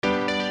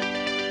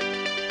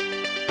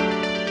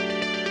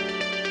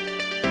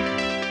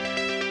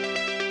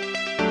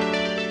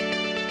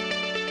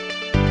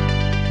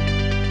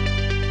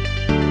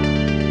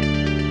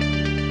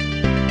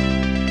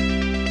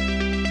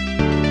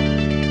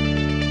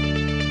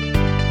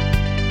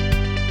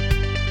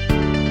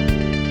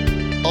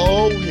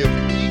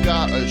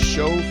got a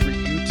show for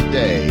you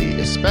today,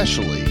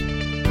 especially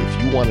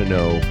if you want to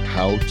know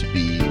how to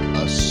be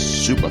a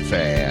super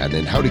fan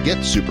and how to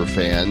get super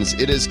fans.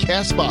 It is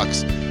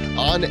CastBox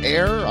On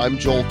Air. I'm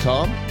Joel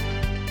Tom.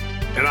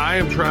 And I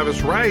am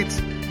Travis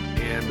Wright.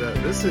 And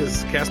this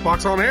is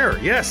CastBox On Air.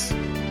 Yes.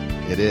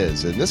 It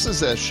is. And this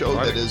is a show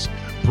that is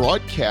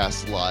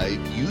broadcast live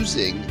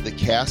using the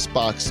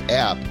CastBox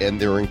app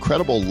and their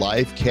incredible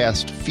live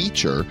cast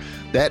feature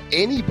that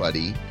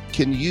anybody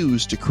can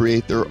use to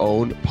create their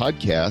own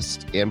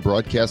podcast and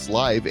broadcast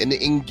live and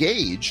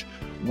engage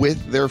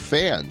with their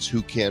fans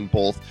who can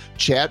both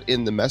chat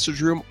in the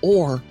message room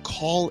or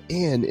call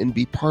in and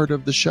be part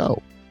of the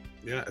show.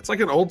 Yeah, it's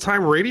like an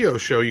old-time radio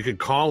show. You could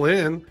call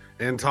in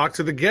and talk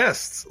to the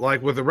guests.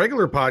 Like with a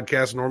regular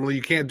podcast, normally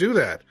you can't do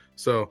that.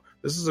 So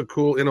this is a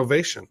cool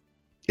innovation.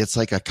 It's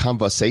like a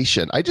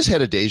conversation. I just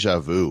had a deja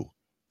vu,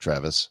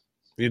 Travis.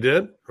 You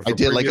did? I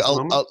did, like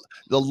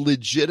the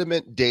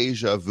legitimate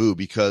deja vu,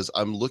 because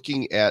I'm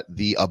looking at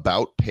the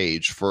about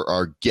page for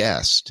our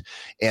guest,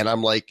 and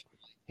I'm like,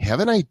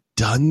 haven't I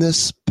done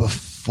this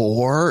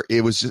before?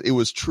 It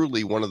was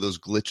truly one of those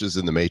glitches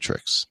in the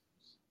Matrix.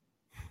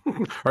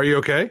 Are you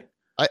okay?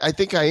 I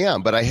think I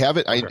am, but I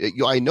haven't. Okay.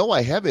 I know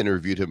I have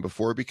interviewed him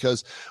before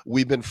because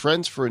we've been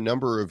friends for a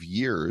number of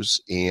years,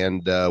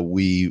 and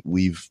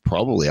we've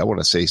probably, I want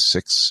to say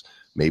 6,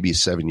 maybe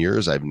 7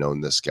 years I've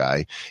known this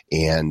guy,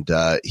 and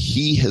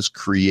he has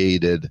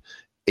created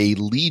a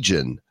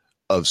legion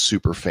of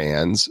super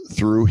fans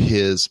through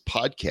his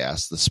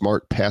podcast, the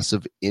Smart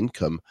Passive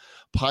Income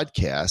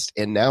podcast.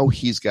 And now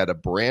he's got a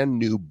brand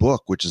new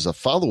book, which is a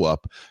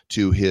follow-up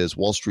to his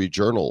Wall Street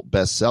Journal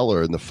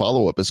bestseller. And the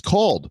follow-up is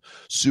called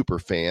Super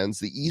Fans,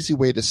 the easy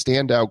way to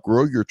stand out,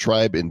 grow your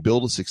tribe, and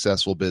build a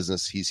successful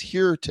business. He's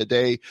here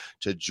today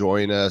to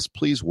join us.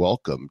 Please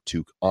welcome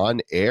to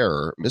On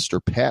Air, Mr.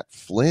 Pat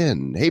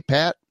Flynn. Hey,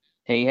 Pat.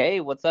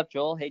 Hey, what's up,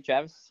 Joel? Hey,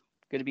 Travis.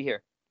 Good to be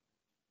here.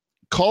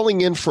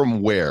 Calling in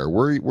from where?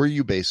 Where are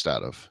you based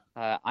out of?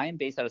 I am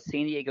based out of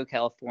San Diego,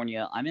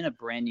 California. I'm in a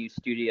brand new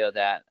studio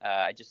that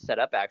I just set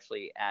up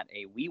actually at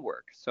a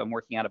WeWork. So I'm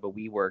working out of a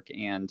WeWork,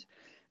 and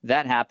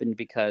that happened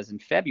because in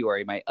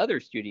February, my other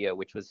studio,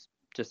 which was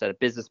just at a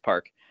business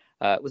park,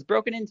 was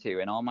broken into,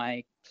 and all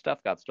my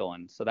stuff got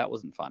stolen. So that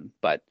wasn't fun.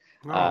 But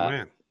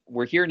man.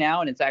 We're here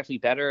now, and it's actually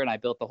better. And I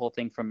built the whole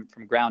thing from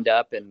ground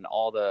up, and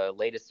all the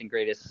latest and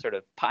greatest sort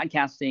of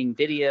podcasting,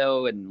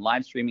 video, and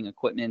live streaming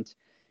equipment.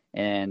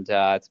 And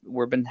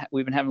we've been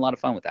having a lot of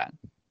fun with that.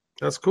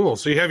 That's cool.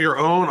 So you have your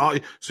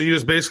own. So you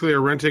just basically are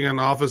renting an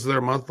office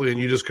there monthly,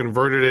 and you just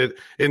converted it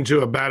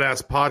into a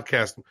badass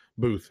podcast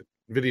booth,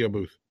 video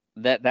booth.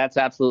 That's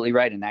absolutely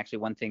right. And actually,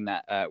 one thing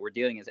that we're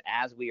doing is,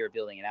 as we are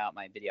building it out,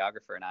 my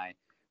videographer and I,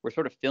 we're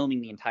sort of filming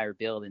the entire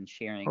build and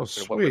sharing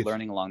sort of what we're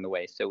learning along the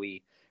way. So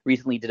we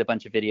recently did a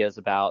bunch of videos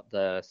about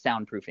the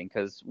soundproofing,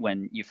 because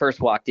when you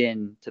first walked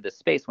into this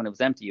space, when it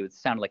was empty, it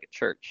sounded like a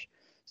church.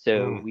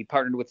 So we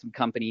partnered with some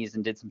companies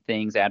and did some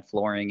things, add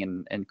flooring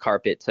and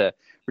carpet to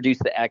reduce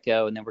the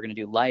echo. And then we're going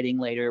to do lighting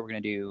later. We're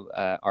going to do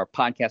our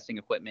podcasting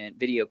equipment,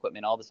 video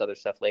equipment, all this other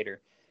stuff later.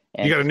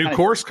 And you got a new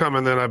course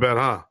coming then, I bet,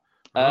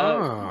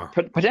 huh?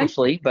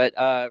 Potentially, but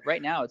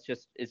right now it's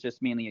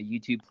just mainly a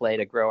YouTube play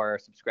to grow our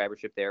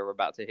subscribership there. We're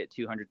about to hit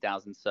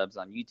 200,000 subs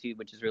on YouTube,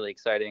 which is really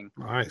exciting.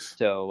 Nice.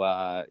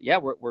 So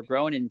we're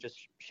growing and just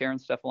sharing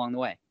stuff along the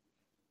way.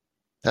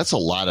 That's a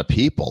lot of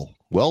people.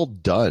 Well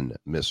done,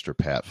 Mr.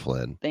 Pat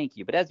Flynn. Thank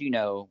you. But as you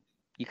know,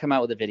 you come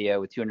out with a video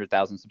with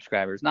 200,000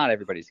 subscribers, not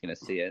everybody's going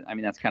to see it. I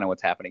mean, that's kind of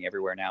what's happening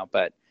everywhere now.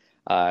 But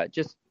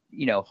just,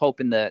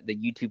 hoping the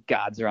YouTube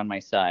gods are on my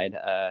side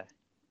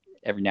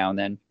every now and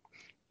then.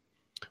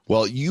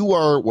 Well, you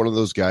are one of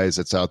those guys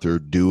that's out there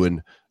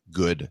doing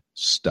good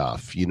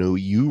stuff.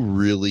 You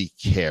really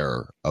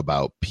care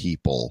about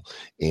people,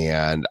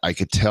 and I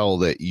could tell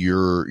that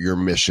your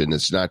mission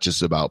is not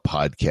just about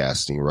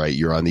podcasting, right?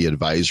 You're on the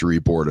advisory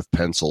board of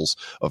Pencils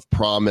of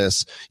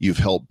Promise. You've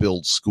helped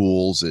build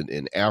schools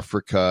in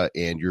Africa,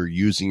 and you're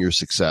using your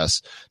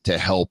success to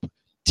help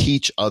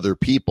teach other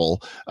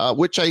people,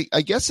 which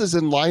I guess is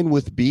in line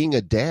with being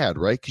a dad,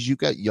 right? Because you've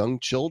got young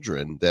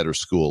children that are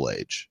school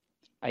age.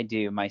 I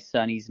do. My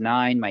son, he's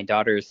 9. My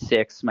daughter is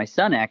 6. My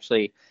son,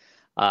 actually,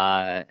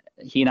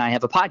 he and I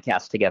have a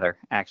podcast together.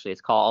 Actually,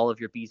 it's called All of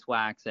Your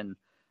Beeswax. And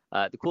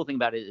the cool thing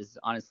about it is,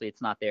 honestly,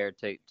 it's not there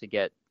to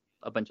get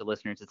a bunch of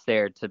listeners. It's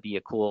there to be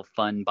a cool,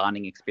 fun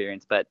bonding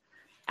experience. But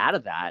out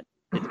of that,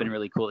 it's been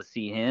really cool to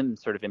see him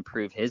sort of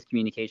improve his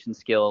communication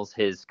skills,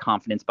 his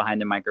confidence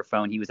behind the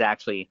microphone. He was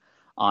actually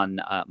on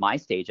my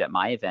stage at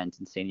my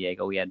event in San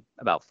Diego. We had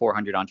about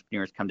 400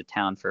 entrepreneurs come to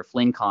town for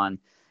FlynnCon.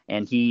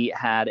 And he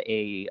had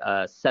a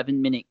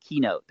 7-minute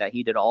keynote that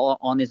he did all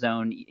on his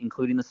own,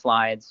 including the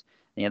slides.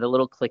 And he had a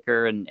little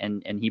clicker,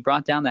 and he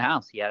brought down the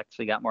house. He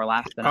actually got more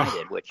laughs than I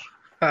did, which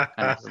I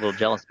was a little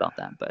jealous about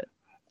that. But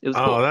it was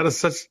cool.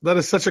 That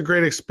is such a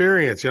great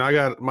experience. I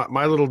got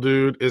my little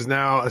dude is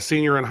now a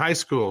senior in high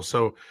school,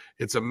 so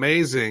it's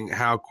amazing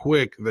how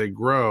quick they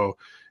grow.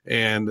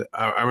 And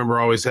I remember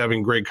always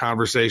having great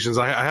conversations.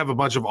 I have a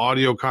bunch of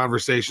audio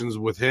conversations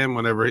with him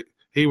whenever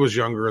he was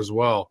younger as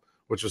well.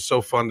 which was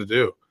so fun to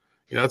do.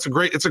 You know, it's a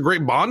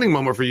great bonding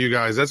moment for you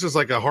guys. That's just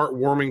like a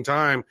heartwarming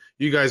time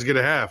you guys get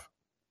to have.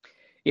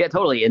 Yeah,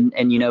 totally.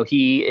 And you know,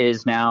 he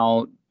is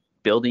now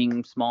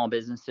building small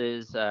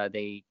businesses.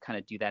 They kind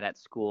of do that at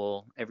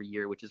school every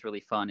year, which is really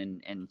fun.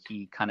 And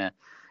he kind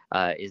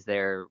of is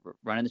there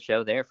running the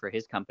show there for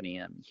his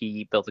company.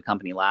 He built a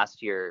company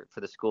last year for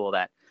the school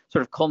that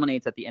sort of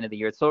culminates at the end of the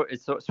year. It's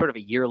sort of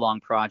a year-long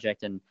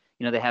project. And,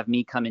 you know, they have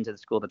me come into the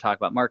school to talk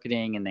about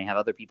marketing, and they have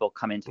other people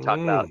come in to talk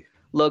about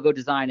logo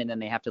design, and then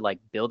they have to like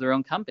build their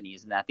own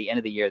companies. And at the end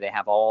of the year, they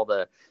have all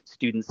the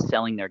students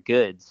selling their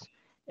goods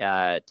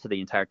to the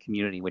entire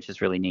community, which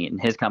is really neat.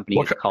 And his company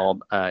is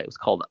called it was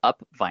called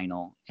Up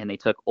Vinyl, and they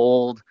took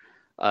old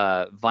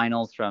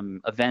vinyls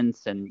from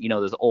events, and you know,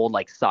 those old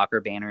like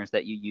soccer banners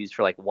that you use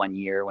for like 1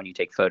 year when you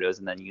take photos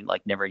and then you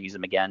like never use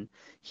them again.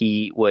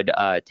 He would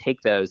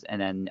take those,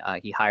 and then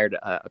he hired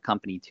a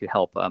company to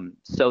help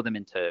sew them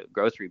into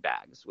grocery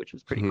bags, which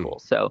was pretty cool.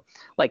 So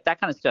like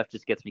that kind of stuff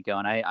just gets me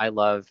going. I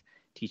love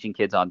teaching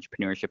kids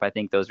entrepreneurship. I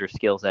think those are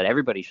skills that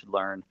everybody should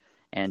learn,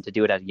 and to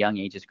do it at a young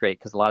age is great,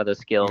 because a lot of those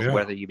skills,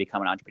 whether you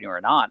become an entrepreneur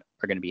or not,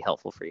 are going to be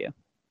helpful for you.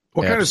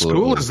 What kind of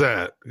school is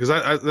that? Because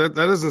that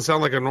doesn't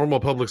sound like a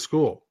normal public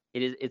school.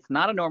 It's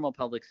not a normal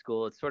public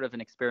school. It's sort of an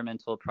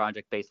experimental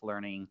project-based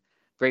learning,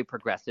 very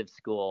progressive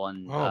school.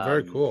 And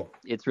very cool.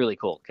 It's really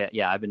cool.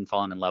 Yeah, I've been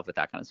falling in love with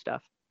that kind of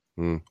stuff.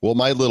 Well,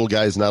 my little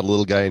guy is not a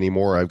little guy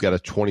anymore. I've got a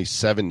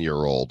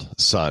 27-year-old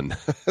son.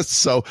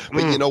 So,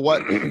 but you know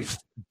what?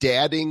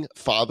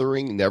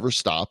 Fathering never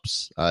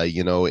stops,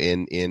 you know,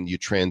 and you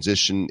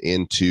transition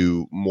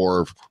into more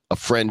of a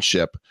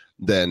friendship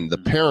than the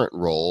parent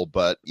role.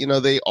 But, you know,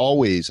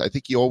 I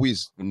think you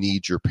always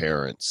need your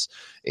parents,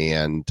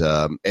 and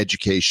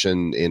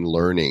education in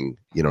learning,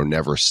 you know,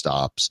 never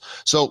stops.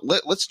 So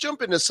let's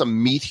jump into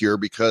some meat here,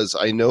 because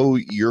I know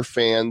your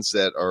fans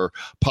that are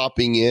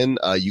popping in,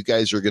 you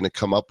guys are going to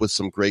come up with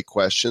some great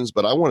questions,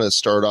 but I want to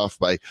start off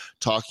by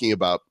talking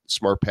about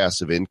Smart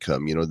Passive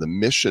Income. You know, the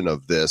mission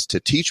of this to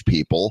teach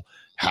people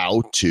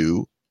how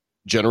to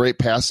generate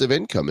passive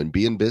income and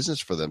be in business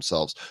for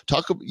themselves.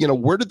 You know,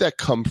 where did that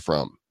come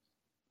from?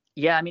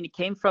 Yeah, I mean, it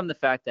came from the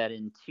fact that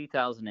in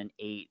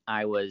 2008,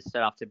 I was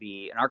set off to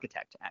be an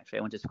architect. Actually,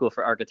 I went to school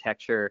for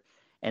architecture.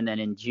 And then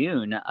in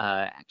June,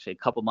 actually a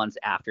couple months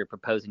after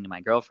proposing to my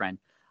girlfriend,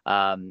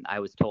 I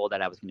was told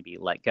that I was going to be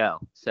let go.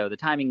 So the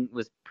timing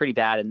was pretty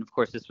bad. And of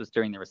course, this was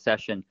during the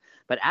recession.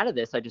 But out of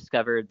this, I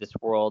discovered this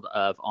world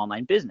of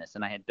online business.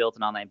 And I had built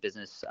an online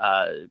business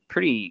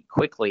pretty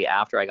quickly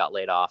after I got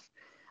laid off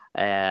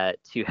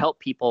to help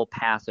people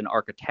pass an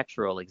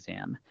architectural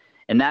exam.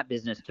 And that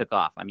business took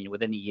off. I mean,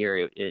 within a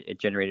year, it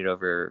generated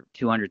over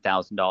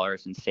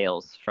 $200,000 in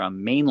sales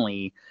from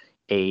mainly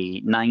a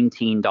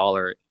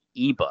 $19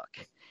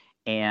 ebook.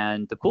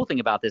 And the cool thing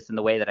about this and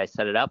the way that I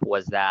set it up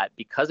was that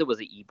because it was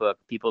an ebook,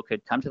 people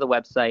could come to the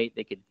website,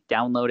 they could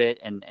download it,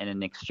 and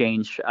in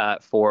exchange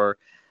for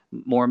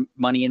more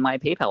money in my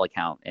PayPal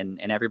account, and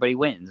everybody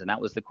wins. And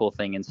that was the cool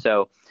thing. And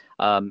so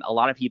a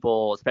lot of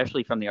people,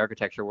 especially from the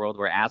architecture world,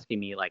 were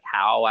asking me like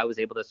how I was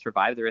able to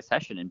survive the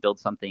recession and build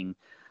something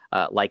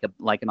like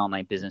an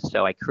online business.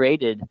 So I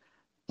created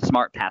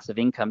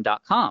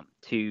smartpassiveincome.com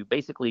to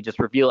basically just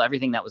reveal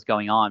everything that was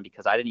going on,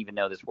 because I didn't even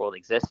know this world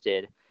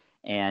existed.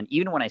 And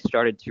even when I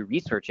started to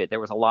research it,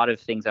 there was a lot of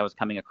things I was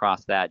coming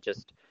across that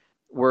just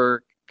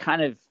were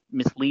kind of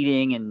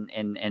misleading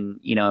and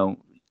you know,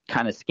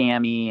 kind of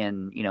scammy,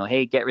 and, you know,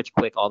 hey, get rich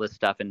quick, all this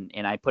stuff.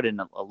 And I put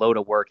in a load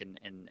of work and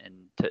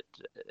to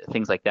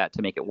things like that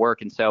to make it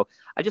work. And so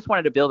I just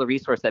wanted to build a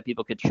resource that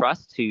people could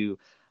trust to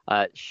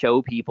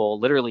show people,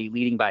 literally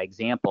leading by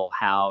example,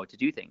 how to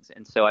do things.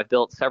 And so I've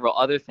built several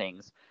other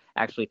things,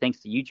 actually, thanks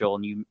to you, Joel.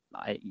 And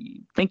I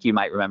think you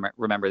might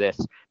remember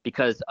this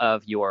because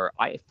of your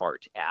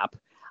iFart app.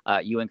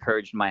 You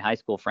encouraged my high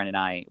school friend and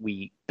I.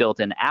 We built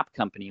an app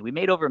company. We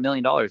made over $1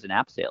 million in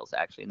app sales,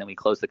 actually, and then we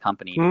closed the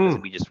company because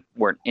we just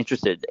weren't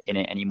interested in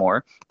it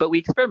anymore. But we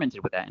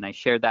experimented with that, and I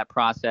shared that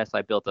process.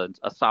 I built a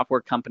software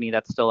company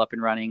that's still up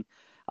and running.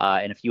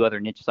 And a few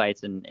other niche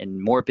sites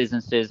and more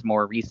businesses.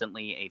 More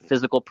recently, a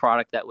physical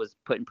product that was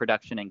put in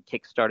production and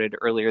kickstarted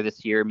earlier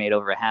this year, made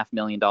over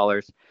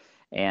 $500,000.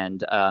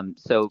 And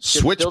so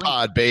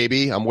SwitchPod,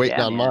 baby. I'm waiting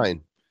on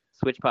mine.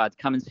 SwitchPod's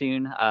coming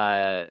soon.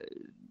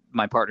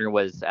 My partner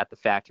was at the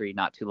factory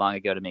not too long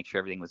ago to make sure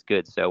everything was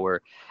good. So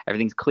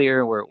everything's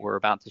clear. We're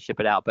about to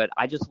ship it out. But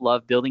I just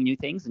love building new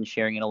things and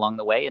sharing it along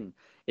the way. And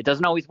it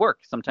doesn't always work.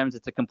 Sometimes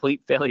it's a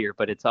complete failure,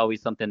 but it's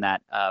always something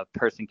that a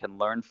person can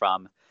learn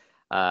from.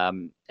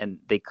 And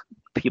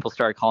people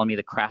started calling me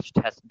the crash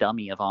test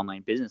dummy of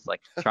online business.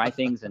 Like, try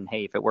things, and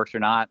hey, if it works or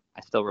not,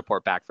 I still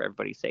report back for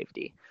everybody's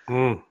safety.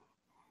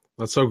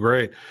 That's so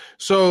great.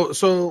 So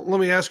let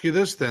me ask you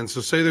this then.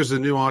 So say there's a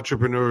new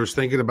entrepreneur who's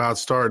thinking about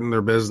starting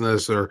their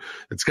business, or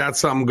it's got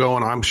something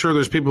going. I'm sure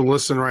there's people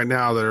listening right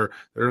now that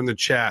are in the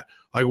chat.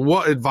 Like,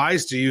 what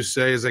advice do you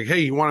say is like, hey,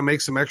 you want to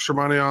make some extra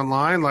money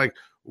online? Like,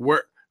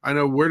 where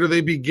do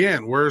they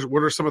begin?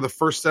 What are some of the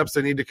first steps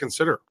they need to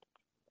consider?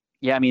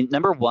 Yeah, I mean,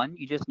 number one,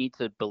 you just need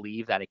to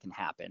believe that it can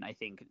happen. I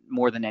think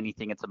more than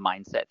anything, it's a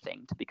mindset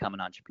thing to become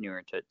an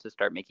entrepreneur, to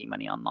start making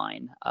money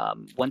online.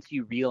 Once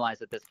you realize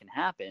that this can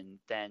happen,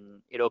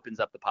 then it opens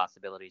up the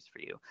possibilities for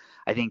you.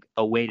 I think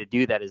a way to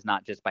do that is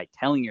not just by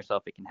telling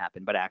yourself it can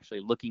happen, but actually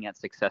looking at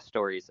success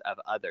stories of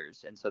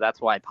others. And so that's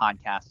why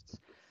podcasts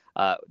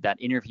that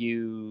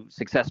interview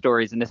success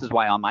stories, and this is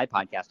why on my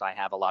podcast, I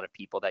have a lot of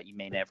people that you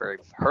may never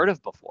have heard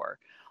of before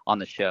on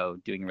the show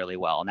doing really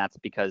well. And that's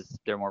because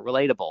they're more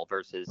relatable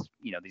versus,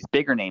 these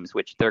bigger names,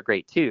 which they're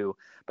great too,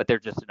 but they're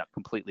just in a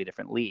completely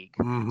different league.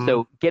 Mm-hmm.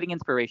 So getting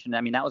inspiration,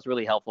 I mean, that was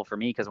really helpful for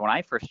me because when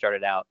I first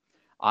started out,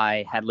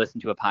 I had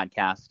listened to a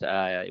podcast.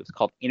 It was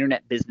called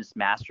Internet Business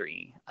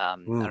Mastery. I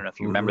don't know if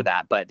you remember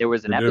that, but there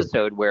was an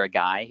episode where a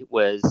guy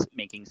was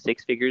making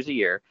 6 figures a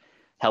year,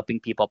 helping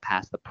people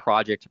pass the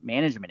project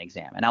management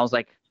exam. And I was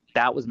like,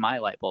 that was my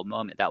light bulb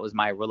moment. That was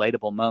my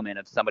relatable moment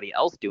of somebody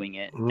else doing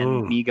it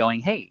and me going,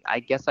 hey,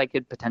 I guess I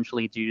could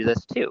potentially do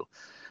this too.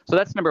 So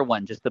that's number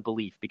one, just the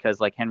belief,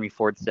 because like Henry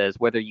Ford says,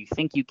 whether you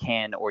think you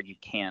can or you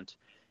can't,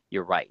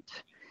 you're right.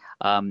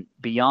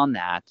 Beyond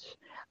that,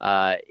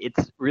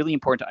 it's really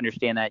important to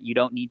understand that you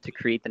don't need to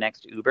create the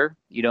next Uber.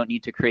 You don't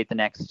need to create the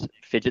next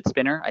fidget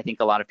spinner. I think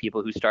a lot of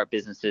people who start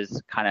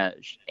businesses kind of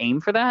aim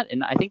for that.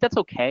 And I think that's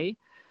okay.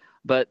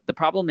 But the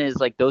problem is,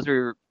 like, those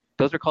are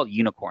called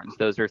unicorns.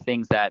 Those are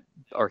things that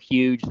are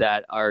huge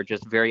that are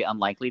just very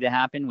unlikely to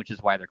happen, which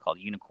is why they're called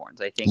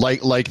unicorns. I think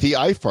like the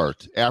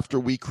iFart. After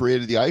we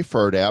created the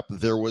iFart app,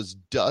 there was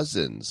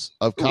dozens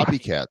of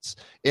copycats,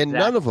 and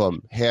none of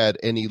them had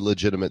any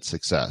legitimate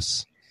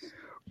success.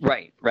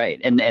 Right.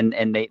 And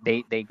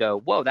they go,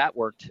 whoa, that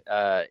worked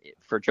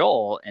for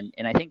Joel.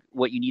 And I think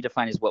what you need to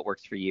find is what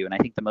works for you. And I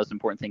think the most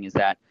important thing is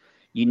that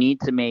you need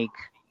to make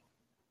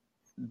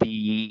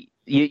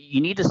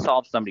you need to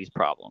solve somebody's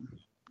problem.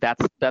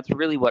 That's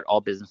really what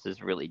all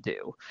businesses really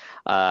do.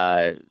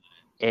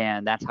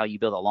 And that's how you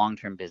build a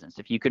long-term business.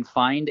 If you can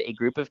find a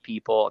group of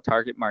people, a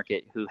target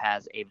market who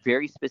has a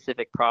very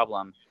specific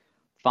problem,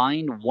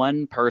 find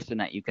one person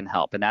that you can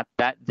help. And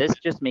that this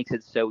just makes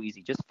it so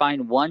easy. Just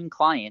find one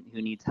client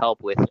who needs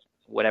help with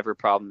whatever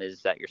problem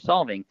is that you're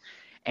solving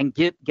and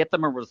get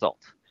them a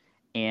result.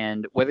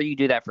 And whether you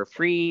do that for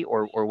free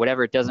or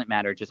whatever, it doesn't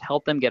matter. Just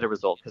help them get a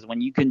result. Because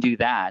when you can do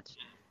that,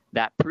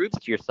 that proves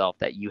to yourself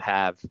that you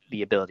have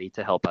the ability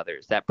to help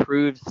others. That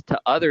proves to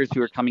others who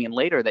are coming in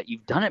later that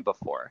you've done it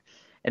before.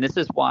 And this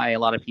is why a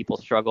lot of people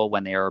struggle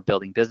when they are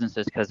building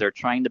businesses, because they're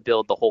trying to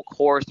build the whole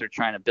course. They're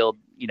trying to build,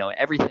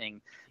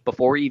 everything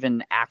before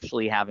even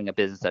actually having a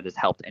business that has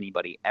helped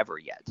anybody ever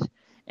yet.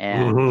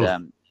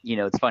 And,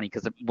 it's funny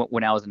because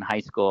when I was in high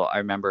school, I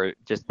remember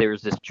there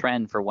was this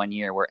trend for 1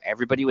 year where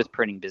everybody was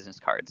printing business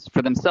cards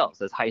for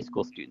themselves as high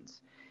school students.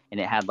 And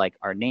it had like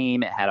our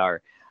name, it had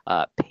our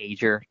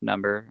pager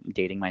number. I'm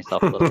dating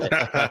myself a little bit.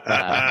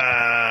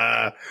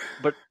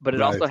 But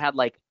it also had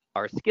like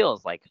our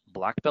skills, like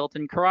black belt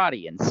in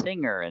karate and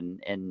singer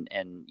and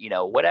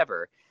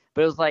whatever.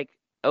 But it was like,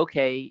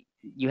 okay,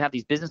 you have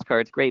these business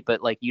cards, great,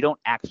 but like you don't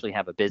actually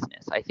have a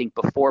business. I think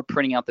before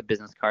printing out the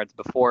business cards,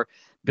 before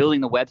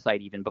building the website,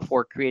 even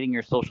before creating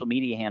your social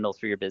media handles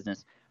for your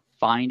business,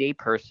 find a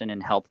person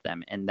and help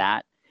them. And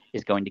that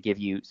is going to give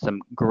you some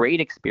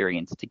great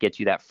experience to get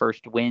you that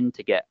first win,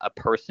 to get a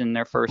person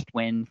their first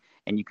win,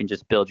 and you can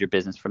just build your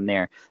business from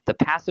there. The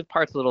passive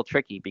part's a little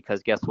tricky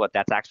because guess what?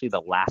 That's actually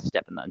the last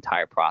step in the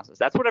entire process.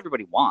 That's what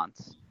everybody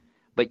wants,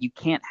 but you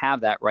can't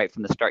have that right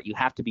from the start. You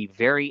have to be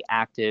very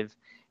active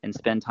and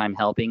spend time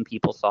helping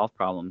people solve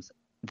problems.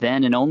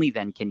 Then and only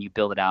then can you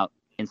build it out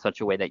in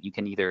such a way that you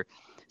can either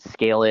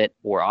scale it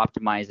or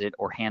optimize it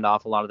or hand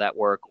off a lot of that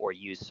work or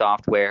use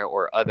software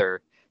or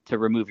other to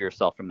remove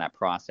yourself from that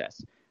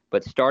process.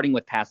 But starting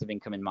with passive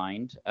income in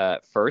mind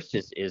first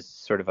is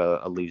sort of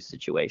a lose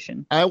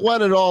situation. I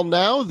want it all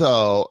now,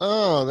 though.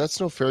 Oh,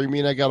 that's no fair. You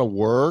mean I got to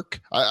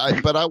work?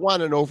 But I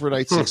want an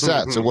overnight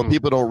success. And what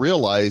people don't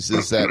realize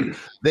is that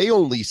they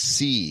only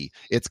see,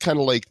 it's kind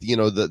of like,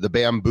 the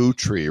bamboo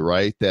tree,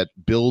 right? That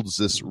builds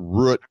this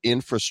root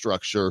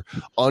infrastructure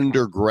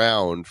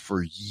underground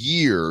for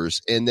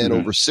years. And then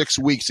over 6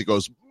 weeks, it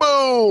goes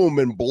boom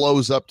and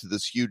blows up to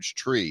this huge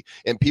tree.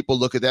 And people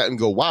look at that and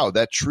go, wow,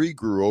 that tree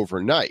grew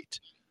overnight.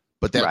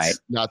 But that's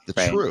not the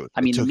truth.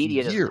 I mean, the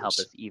media doesn't help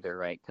us either,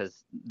 right?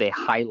 Because they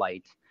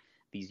highlight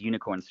these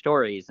unicorn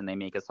stories and they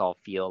make us all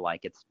feel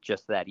like it's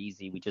just that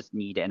easy. We just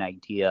need an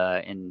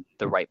idea in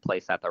the right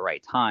place at the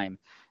right time.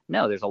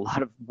 No, there's a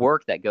lot of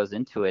work that goes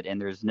into it, and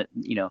there's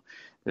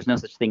no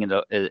such thing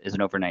as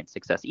an overnight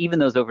success. Even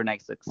those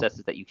overnight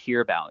successes that you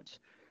hear about,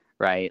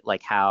 right?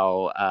 Like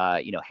how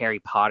Harry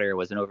Potter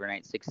was an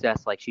overnight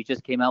success. Like she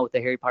just came out with the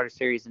Harry Potter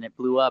series and it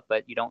blew up,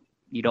 but you don't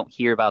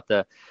hear about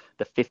the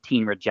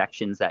 15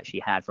 rejections that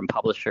she had from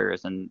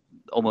publishers and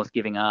almost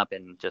giving up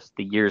and just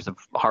the years of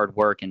hard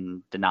work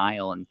and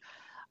denial and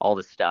all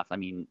this stuff. I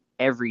mean,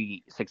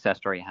 every success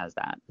story has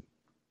that.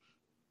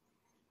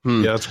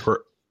 Yeah, that's great.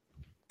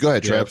 Go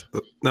ahead, Trev. Yeah,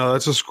 no,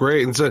 that's just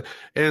great.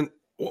 And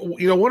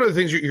One of the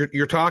things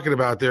you're talking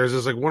about there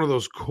is like one of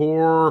those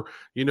core,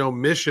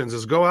 missions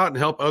is go out and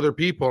help other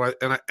people.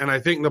 And I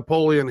think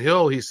Napoleon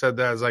Hill, he said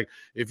that is like,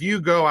 if you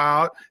go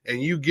out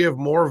and you give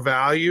more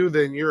value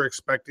than you're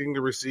expecting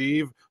to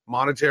receive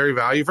monetary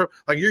value from,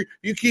 like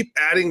you keep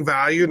adding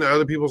value into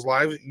other people's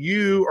lives,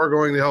 you are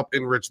going to help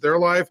enrich their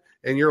life,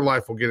 and your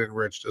life will get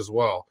enriched as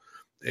well.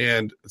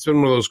 And it's been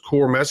one of those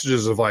core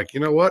messages of like,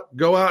 you know what,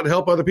 go out and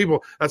help other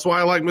people. That's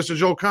why I like Mr.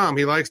 Joel Comm.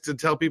 He likes to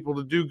tell people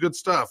to do good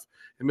stuff.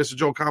 And Mr.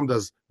 Joel Comm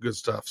does good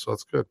stuff. So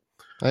that's good.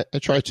 I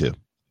try to.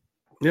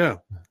 Yeah.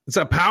 It's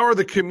that power of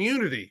the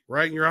community,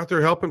 right? And you're out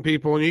there helping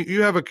people. And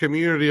you have a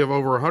community of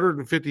over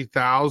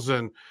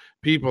 150,000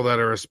 people that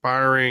are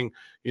aspiring,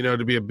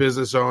 to be a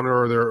business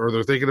owner, or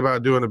they're thinking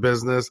about doing a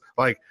business.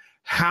 Like,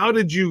 how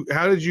did you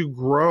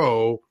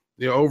grow,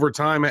 over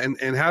time?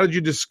 And how did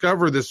you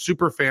discover this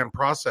super fan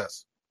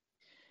process?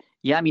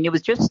 Yeah, I mean, it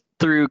was just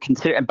through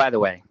and by the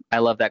way, I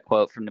love that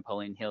quote from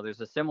Napoleon Hill.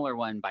 There's a similar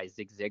one by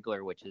Zig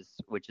Ziglar, which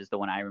is the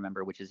one I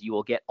remember, which is, you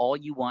will get all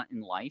you want in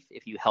life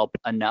if you help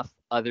enough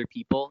other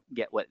people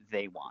get what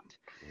they want.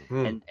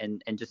 And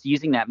just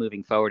using that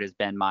moving forward has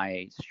been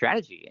my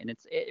strategy. And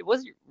it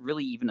wasn't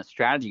really even a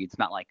strategy. It's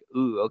not like,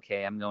 ooh,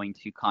 okay, I'm going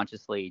to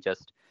consciously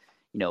just,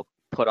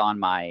 put on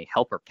my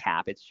helper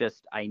cap. It's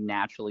just, I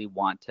naturally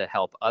want to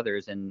help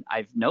others. And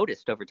I've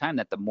noticed over time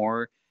that the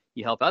more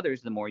you help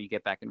others, the more you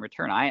get back in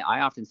return. I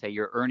often say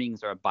your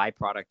earnings are a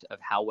byproduct of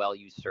how well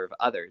you serve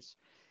others.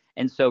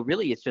 And so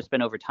really, it's just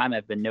been over time,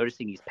 I've been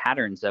noticing these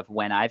patterns of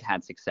when I've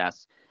had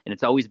success, and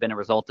it's always been a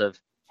result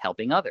of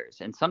helping others.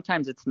 And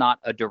sometimes it's not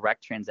a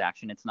direct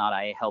transaction. It's not,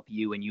 I help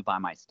you and you buy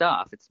my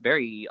stuff. It's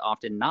very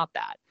often not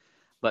that.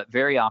 But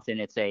very often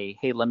it's a,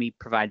 hey, let me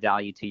provide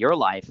value to your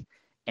life.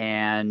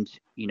 And,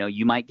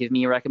 you might give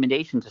me a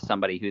recommendation to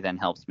somebody who then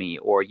helps me,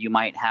 or you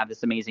might have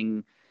this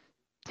amazing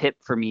tip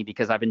for me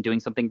because I've been doing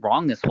something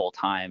wrong this whole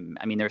time.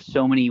 I mean, there's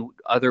so many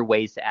other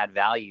ways to add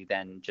value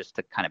than just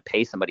to kind of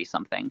pay somebody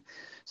something.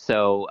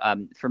 So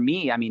for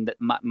me, I mean,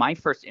 my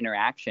first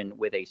interaction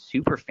with a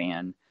super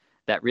fan,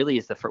 that really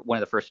is one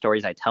of the first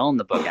stories I tell in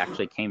the book,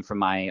 actually came from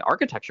my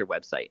architecture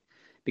website.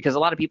 Because a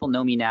lot of people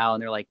know me now,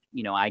 and they're like,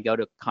 I go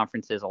to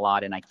conferences a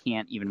lot, and I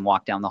can't even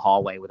walk down the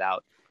hallway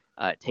without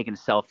taking a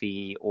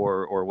selfie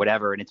or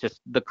whatever. And it's just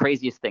the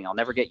craziest thing. I'll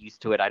never get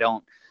used to it. I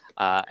don't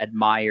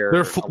admire.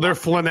 They're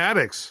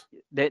Flanatics.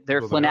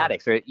 They're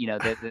Flanatics, right?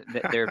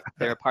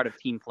 They're a part of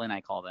Team Flynn,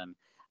 I call them.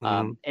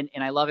 And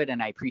I love it,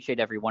 and I appreciate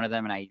every one of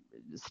them, and I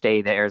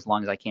stay there as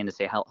long as I can to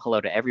say hello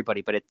to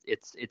everybody. But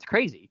it's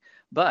crazy.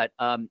 But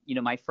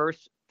my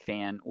first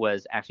fan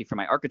was actually from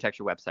my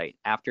architecture website.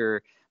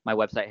 After my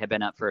website had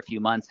been up for a few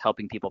months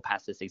helping people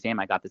pass this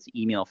exam, I got this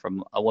email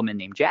from a woman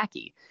named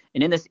Jackie.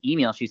 And in this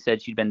email, she said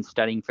she'd been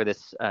studying for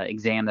this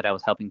exam that I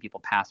was helping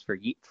people pass for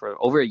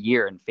over a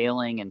year and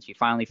failing. And she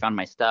finally found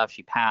my stuff.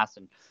 She passed.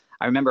 And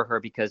I remember her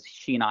because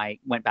she and I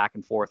went back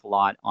and forth a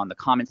lot on the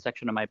comment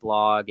section of my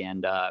blog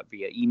and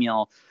via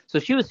email. So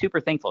she was super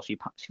thankful.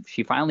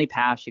 She finally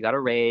passed. She got a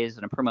raise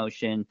and a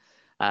promotion.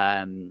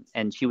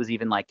 And she was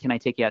even like, can I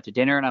take you out to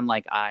dinner? And I'm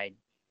like, I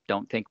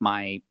don't think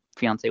my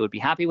fiance would be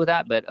happy with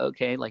that, but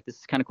okay, like this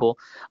is kind of cool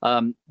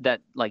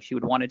that like she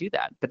would want to do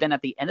that. But then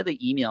at the end of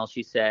the email,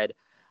 she said,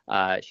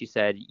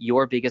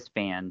 your biggest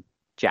fan,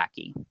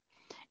 Jackie.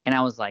 And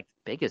I was like,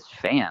 biggest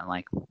fan?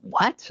 Like,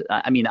 what?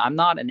 I mean, I'm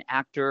not an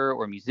actor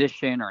or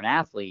musician or an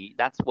athlete.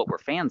 That's what we're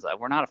fans of.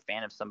 We're not a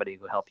fan of somebody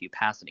who helped you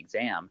pass an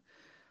exam.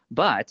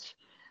 But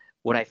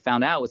what I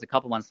found out was a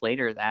couple months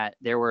later that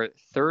there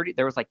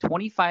was like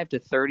 25 to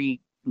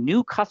 30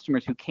 new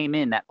customers who came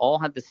in that all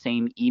had the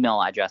same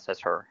email address as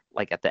her,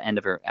 like at the end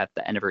of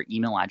her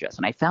email address.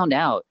 And I found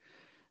out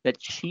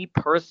that she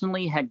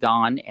personally had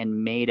gone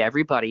and made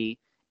everybody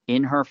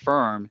in her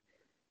firm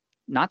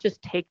not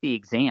just take the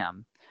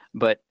exam,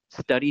 but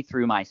study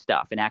through my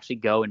stuff and actually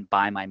go and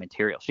buy my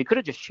material. She could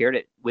have just shared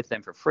it with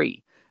them for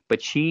free,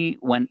 but she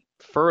went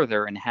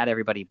further and had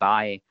everybody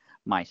buy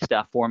my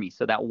stuff for me.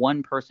 So that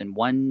one person,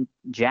 one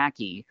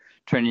Jackie,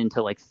 turned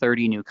into like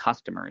 30 new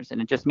customers.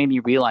 And it just made me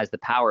realize the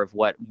power of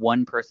what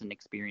one person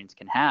experience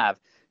can have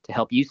to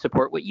help you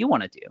support what you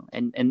want to do.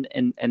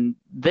 And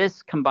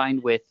this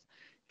combined with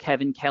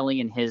Kevin Kelly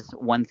and his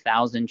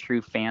 1,000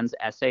 True Fans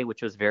essay,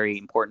 which was very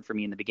important for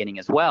me in the beginning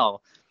as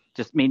well,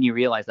 just made me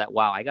realize that,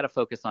 wow, I got to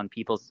focus on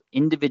people's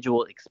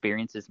individual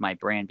experiences, my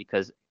brand,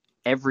 because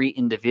every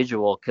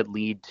individual could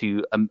lead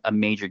to a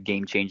major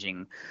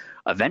game-changing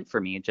event for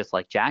me, just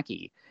like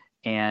Jackie.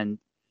 And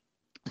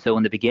so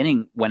in the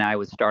beginning, when I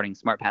was starting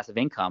Smart Passive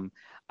Income,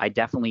 I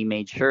definitely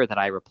made sure that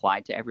I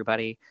replied to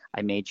everybody.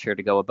 I made sure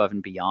to go above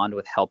and beyond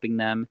with helping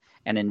them.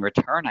 And in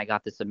return, I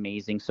got this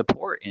amazing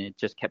support, and it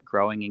just kept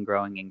growing and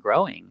growing and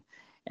growing.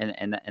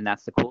 And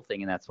that's the cool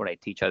thing, and that's what I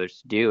teach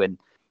others to do. And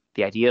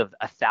the idea of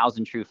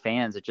 1,000 true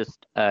fans, it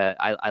just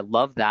I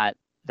love that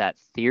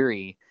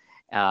theory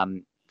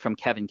from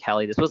Kevin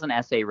Kelly. This was an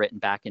essay written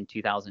back in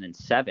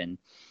 2007.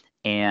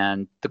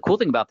 And the cool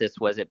thing about this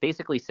was it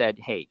basically said,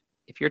 hey,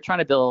 if you're trying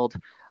to build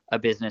a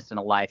business and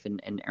a life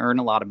and earn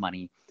a lot of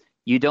money,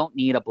 you don't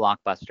need a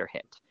blockbuster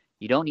hit.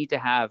 You don't need to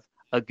have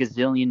a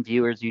gazillion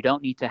viewers. You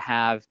don't need to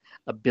have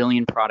a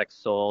billion products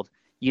sold.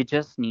 You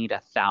just need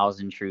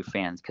 1,000 true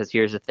fans. Because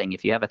here's the thing: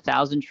 if you have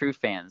 1,000 true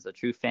fans, a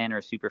true fan or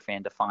a super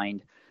fan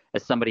defined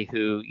as somebody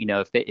who,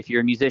 if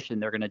you're a musician,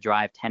 they're going to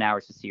drive 10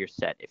 hours to see your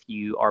set. If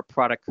you are a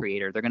product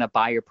creator, they're going to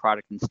buy your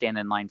product and stand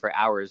in line for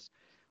hours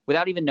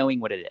without even knowing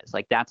what it is.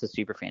 Like, that's a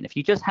super fan. If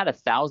you just had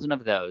 1,000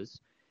 of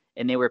those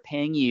and they were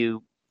paying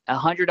you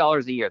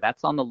 $100 a year,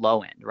 that's on the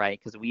low end, right?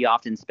 Because we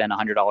often spend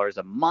 $100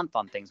 a month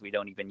on things we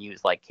don't even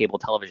use, like cable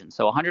television.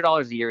 So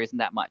 $100 a year isn't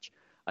that much.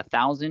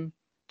 1,000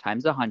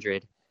 times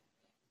 100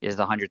 is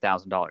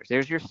 $100,000.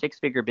 There's your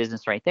six-figure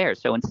business right there.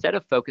 So instead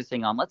of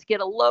focusing on, let's get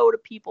a load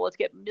of people, let's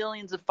get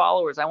millions of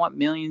followers, I want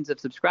millions of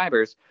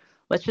subscribers,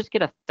 let's just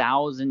get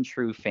 1,000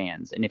 true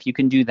fans. And if you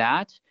can do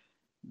that,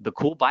 the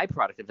cool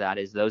byproduct of that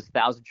is those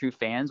 1,000 true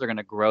fans are going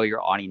to grow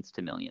your audience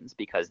to millions,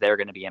 because they're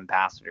going to be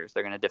ambassadors.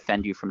 They're going to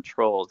defend you from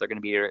trolls. They're going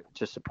to be here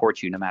to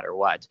support you no matter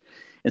what.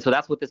 And so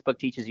that's what this book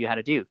teaches you how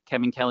to do.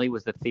 Kevin Kelly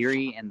was the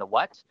theory and the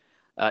what.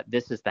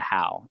 This is the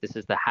how. This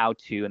is the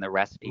how-to and the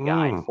recipe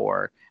guide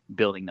for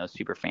building those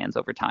super fans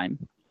over time.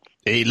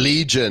 A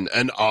legion,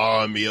 an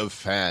army of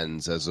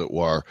fans, as it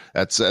were.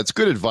 That's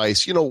good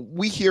advice.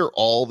 We hear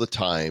all the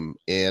time,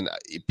 and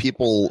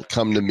people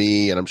come to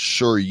me, and I'm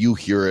sure you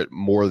hear it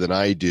more than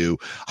I do.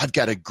 I've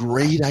got a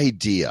great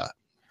idea,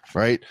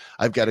 right?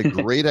 I've got a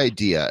great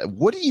idea.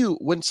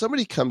 When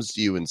somebody comes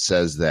to you and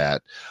says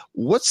that,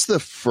 what's the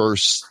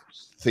first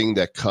thing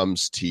that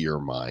comes to your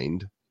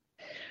mind?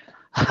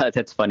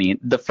 That's funny.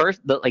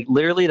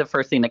 Literally the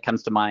first thing that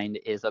comes to mind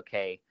is,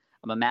 okay,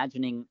 I'm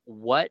imagining,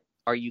 what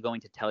are you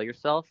going to tell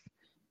yourself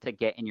to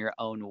get in your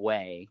own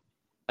way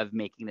of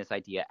making this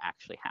idea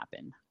actually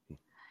happen?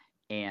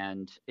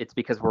 And it's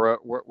because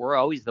we're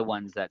always the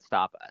ones that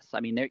stop us.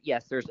 I mean,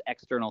 there's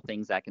external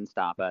things that can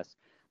stop us,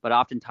 but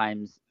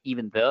oftentimes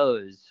even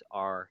those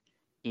are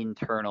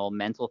internal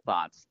mental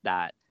thoughts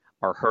that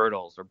are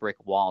hurdles or brick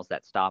walls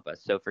that stop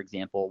us. So, for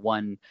example,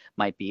 one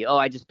might be,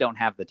 I just don't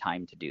have the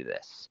time to do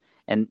this.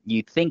 And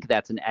you think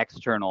that's an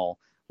external,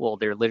 well,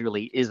 there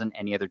literally isn't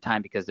any other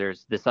time, because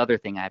there's this other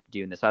thing I have to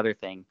do and this other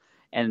thing.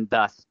 And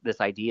thus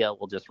this idea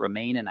will just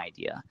remain an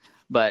idea.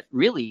 But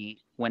really,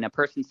 when a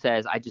person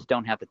says, I just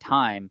don't have the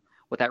time,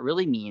 what that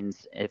really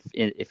means,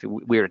 if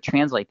we were to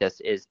translate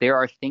this, is there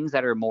are things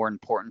that are more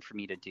important for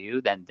me to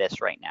do than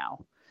this right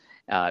now.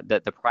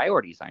 The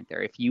priorities aren't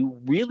there. If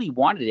you really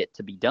wanted it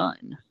to be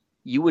done,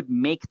 you would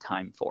make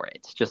time for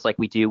it, just like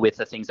we do with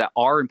the things that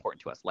are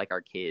important to us, like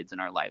our kids and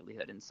our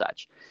livelihood and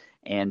such.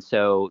 And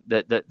so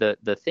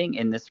the thing,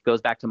 and this goes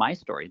back to my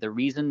story, the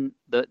reason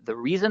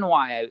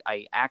why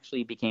I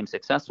actually became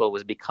successful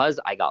was because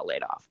I got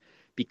laid off,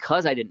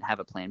 because I didn't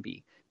have a plan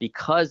B,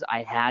 because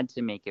I had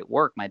to make it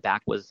work. My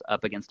back was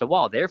up against a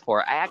wall.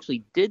 Therefore, I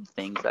actually did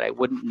things that I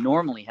wouldn't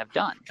normally have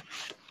done.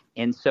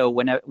 And so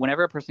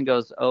whenever a person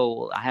goes,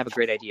 I have a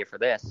great idea for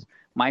this,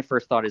 my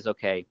first thought is,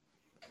 okay,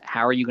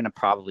 how are you going to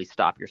probably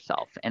stop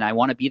yourself? And I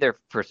want to be there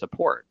for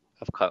support,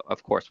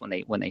 of course,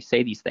 when they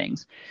say these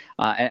things.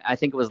 I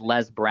think it was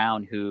Les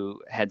Brown who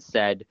had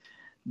said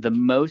the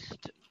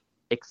most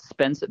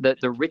expensive,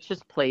 the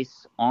richest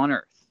place on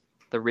earth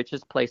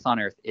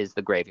is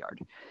the graveyard,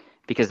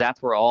 because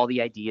that's where all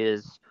the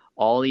ideas,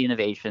 all the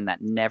innovation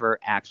that never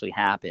actually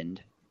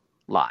happened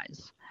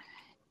lies.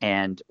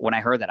 And when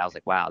I heard that, I was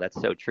like, wow, that's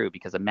so true,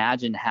 because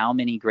imagine how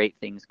many great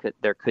things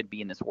there could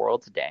be in this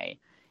world today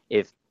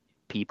if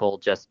people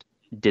just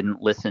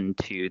didn't listen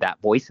to that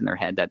voice in their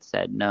head that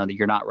said, no,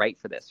 you're not right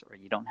for this, or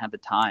you don't have the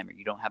time, or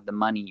you don't have the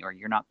money, or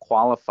you're not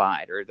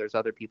qualified, or there's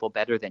other people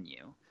better than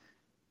you.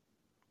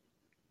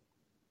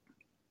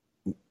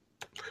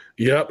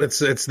 Yep,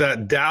 it's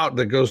that doubt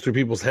that goes through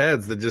people's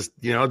heads that just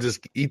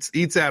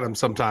eats at them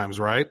sometimes,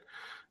 right?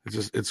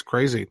 It's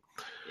crazy.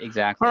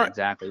 Exactly. Right.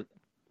 Exactly.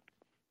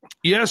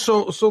 Yeah.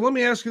 So let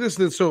me ask you this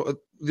then. So,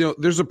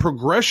 there's a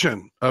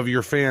progression of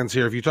your fans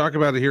here. If you talk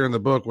about it here in the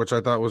book, which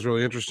I thought was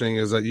really interesting,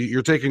 is that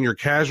you're taking your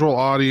casual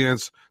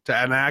audience to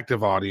an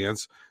active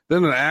audience,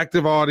 then an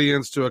active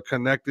audience to a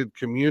connected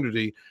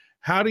community.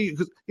 How do you,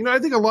 because, I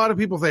think a lot of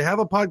people, if they have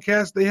a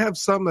podcast, they have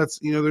some that's,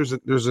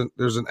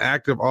 there's an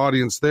active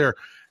audience there.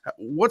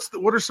 What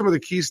are some of the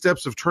key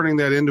steps of turning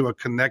that into a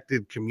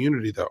connected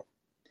community though?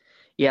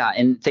 Yeah,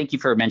 and thank you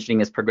for mentioning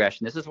this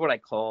progression. This is what I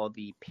call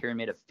the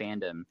pyramid of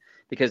fandom,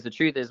 because the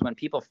truth is, when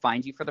people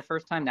find you for the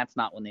first time, that's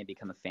not when they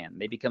become a fan.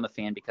 They become a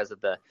fan because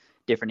of the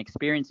different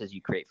experiences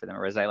you create for them,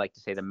 or as I like to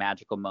say, the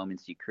magical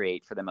moments you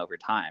create for them over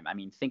time. I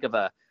mean, think of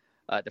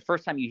the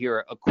first time you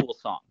hear a cool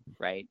song,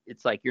 right?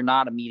 It's like you're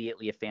not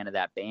immediately a fan of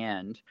that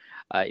band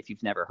if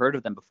you've never heard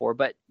of them before,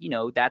 but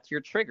that's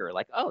your trigger.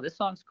 Like, oh, this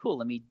song's cool.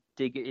 Let me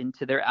dig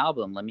into their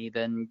album. Let me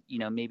then,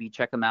 maybe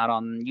check them out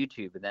on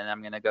YouTube, and then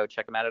I'm going to go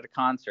check them out at a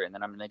concert, and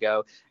then I'm going to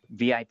go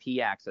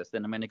VIP access.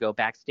 Then I'm going to go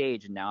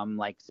backstage, and now I'm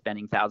like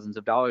spending thousands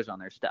of dollars on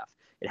their stuff.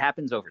 It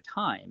happens over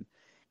time.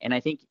 And I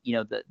think,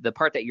 the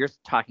part that you're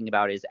talking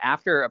about is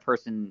after a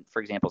person,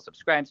 for example,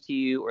 subscribes to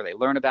you, or they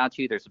learn about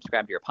you, they're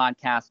subscribed to your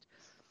podcast,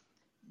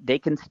 they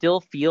can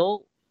still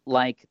feel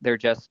like they're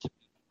just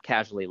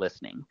casually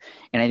listening.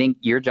 And I think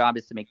your job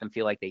is to make them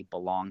feel like they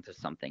belong to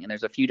something. And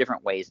there's a few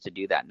different ways to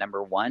do that.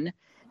 Number one,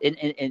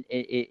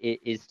 it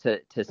is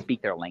to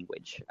speak their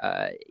language.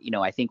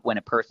 I think when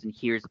a person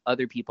hears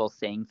other people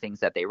saying things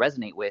that they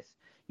resonate with,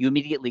 you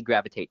immediately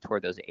gravitate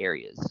toward those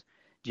areas.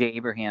 Jay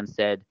Abraham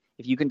said,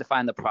 if you can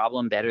define the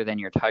problem better than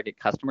your target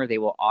customer, they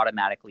will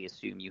automatically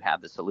assume you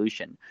have the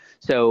solution.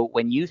 So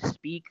when you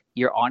speak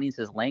your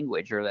audience's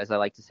language, or as I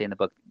like to say in the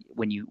book,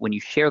 when you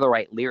share the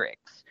right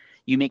lyrics,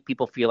 you make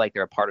people feel like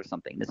they're a part of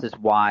something. This is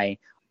why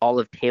all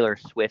of Taylor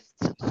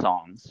Swift's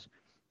songs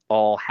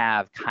all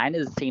have kind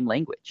of the same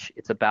language.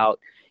 It's about,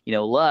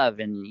 love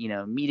and,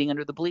 meeting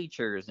under the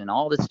bleachers and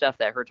all this stuff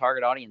that her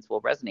target audience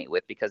will resonate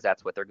with, because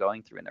that's what they're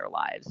going through in their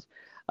lives.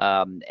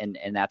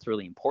 And that's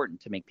really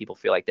important to make people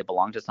feel like they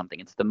belong to something.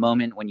 It's the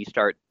moment when you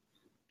start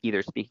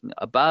either speaking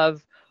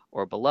above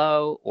or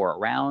below or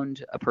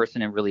around a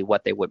person, and really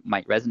what they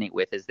might resonate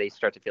with is they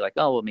start to feel like,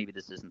 oh, well, maybe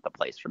this isn't the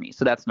place for me.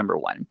 So that's number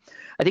one.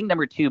 I think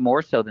number two,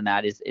 more so than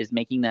that, is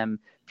making them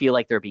feel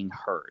like they're being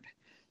heard.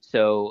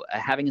 So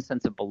having a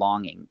sense of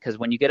belonging, because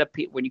when you get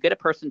a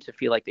person to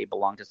feel like they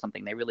belong to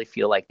something, they really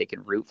feel like they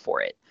can root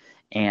for it.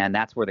 And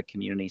that's where the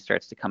community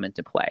starts to come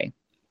into play.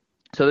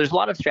 So there's a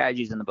lot of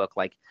strategies in the book,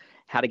 like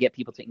how to get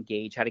people to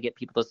engage, how to get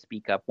people to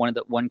speak up.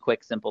 One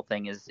quick simple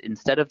thing is,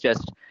 instead of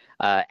just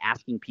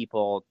asking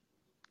people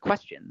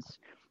questions,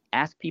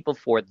 ask people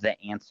for the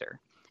answer.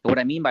 And what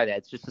I mean by that,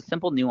 it's just a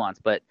simple nuance.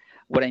 But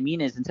what I mean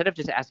is, instead of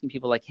just asking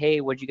people like, hey,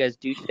 what did you guys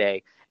do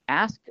today?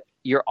 Ask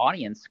your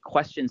audience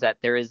questions that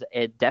there is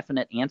a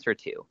definite answer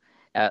to,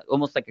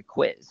 almost like a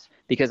quiz.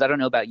 Because I don't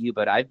know about you,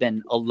 but I've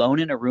been alone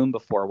in a room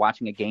before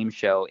watching a game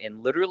show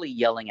and literally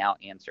yelling out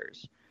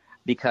answers,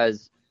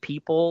 because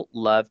people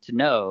love to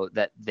know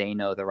that they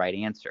know the right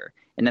answer.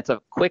 And that's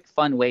a quick,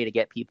 fun way to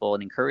get people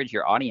and encourage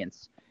your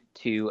audience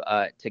to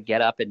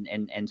get up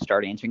and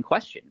start answering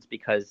questions,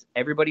 because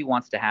everybody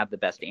wants to have the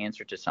best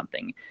answer to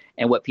something.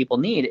 And what people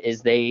need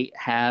is they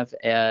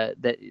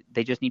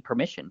just need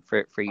permission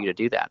for you to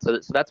do that. So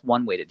that's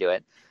one way to do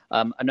it.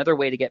 Another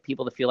way to get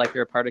people to feel like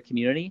they're a part of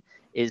community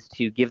is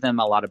to give them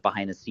a lot of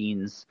behind the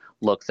scenes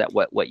looks at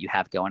what you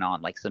have going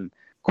on, like some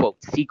quote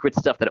secret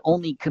stuff that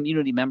only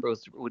community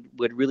members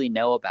would really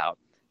know about.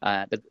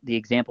 The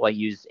example I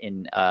use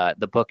in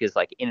the book is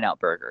like In-N-Out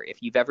Burger.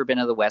 If you've ever been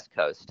to the West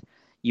Coast,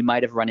 you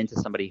might have run into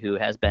somebody who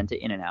has been to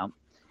In-N-Out,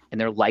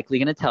 and they're likely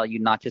going to tell you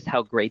not just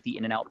how great the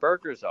In-N-Out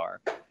burgers are,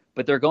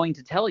 but they're going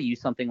to tell you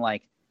something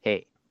like,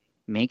 hey,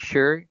 make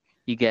sure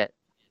you get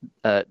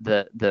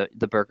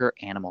the burger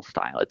animal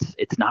style.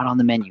 It's not on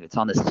the menu. It's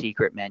on the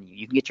secret menu.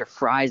 You can get your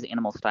fries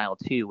animal style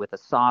too, with the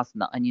sauce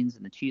and the onions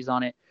and the cheese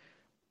on it.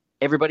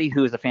 Everybody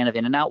who is a fan of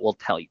In-N-Out will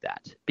tell you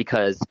that,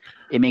 because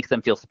it makes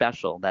them feel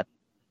special that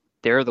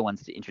they're the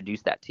ones to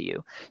introduce that to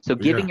you. So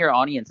giving your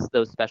audience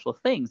those special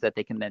things that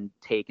they can then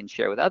take and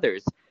share with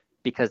others,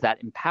 because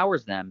that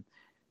empowers them,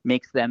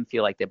 makes them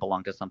feel like they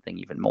belong to something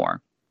even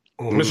more.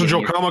 Mr.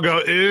 Joel Come will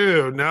go,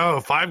 ew, no,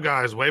 Five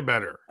Guys, way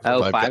better.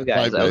 Oh, Five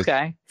Guys,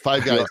 okay.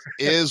 Five Guys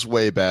is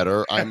way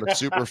better. I'm a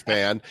super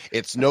fan.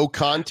 It's no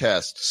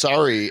contest.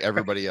 Sorry,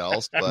 everybody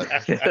else,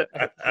 but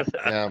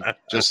yeah,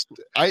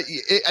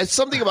 it's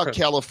something about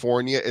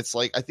California. It's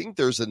like, I think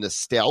there's a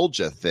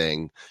nostalgia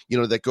thing,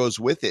 that goes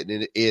with it,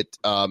 and it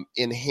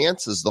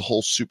enhances the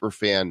whole super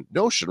fan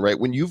notion, right?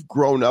 When you've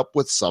grown up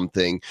with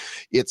something,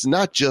 it's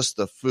not just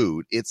the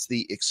food; it's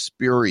the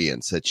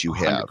experience that you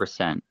have.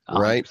 100%,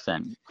 right?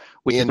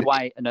 Which is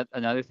why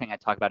another thing I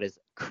talk about is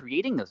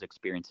creating those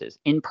experiences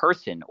in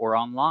person or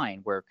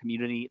online, where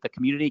the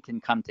community can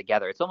come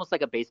together. It's almost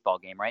like a baseball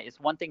game, right? It's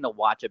one thing to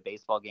watch a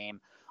baseball game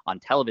on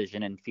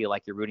television and feel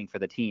like you're rooting for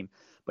the team,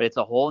 but it's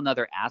a whole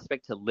nother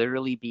aspect to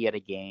literally be at a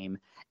game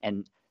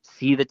and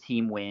see the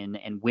team win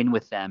and win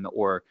with them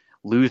or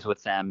lose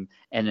with them.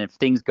 And if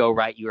things go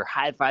right, you're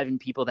high-fiving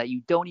people that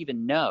you don't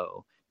even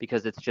know,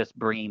 because it's just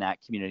bringing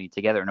that community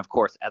together. And of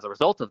course, as a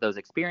result of those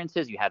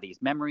experiences, you have these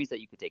memories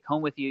that you could take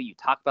home with you. You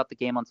talk about the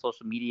game on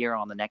social media or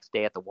on the next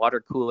day at the water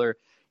cooler.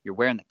 You're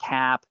wearing the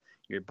cap.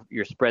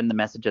 You're spreading the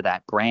message of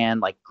that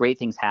brand. Like, great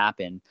things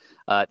happen.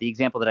 The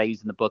example that I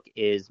use in the book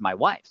is my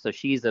wife. So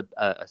she's a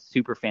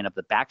super fan of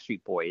the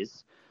Backstreet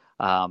Boys,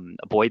 a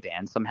boy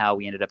band. Somehow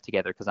we ended up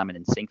together because I'm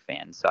an NSYNC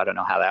fan. So I don't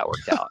know how that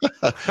worked out.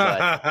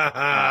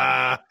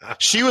 But,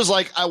 she was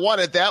like, I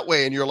want it that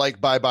way. And you're like,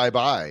 bye, bye,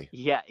 bye.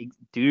 Yeah,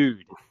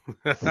 dude.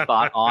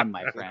 Spot on,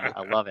 my friend.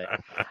 I love it.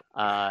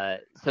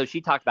 So she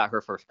talked about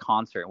her first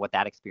concert and what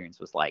that experience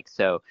was like.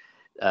 So,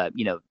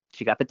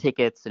 she got the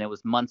tickets and it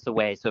was months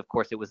away. So of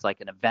course it was like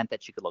an event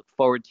that she could look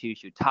forward to.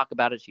 She would talk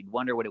about it. She'd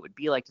wonder what it would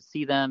be like to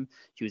see them.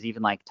 She was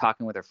even like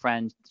talking with her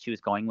friend she was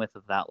going with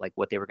about like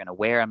what they were going to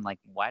wear. I'm like,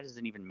 why does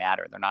it even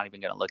matter? They're not even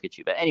going to look at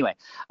you. But anyway,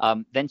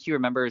 then she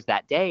remembers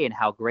that day and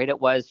how great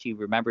it was. She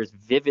remembers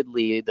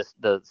vividly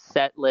the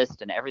set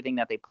list and everything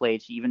that they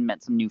played. She even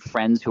met some new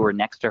friends who were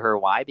next to her.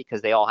 Why?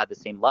 Because they all had the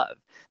same love.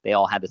 They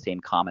all had the same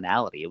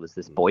commonality. It was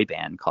this boy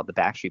band called the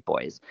Backstreet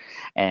Boys.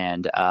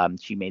 And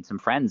she made some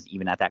friends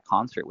even at that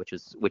concert, which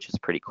is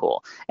pretty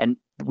cool. And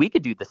we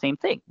could do the same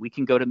thing. We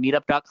can go to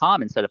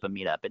meetup.com and set up a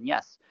meetup. And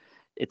yes,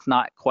 it's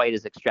not quite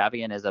as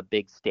extravagant as a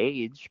big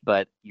stage,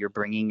 but you're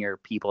bringing your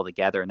people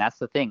together. And that's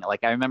the thing.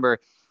 Like, I remember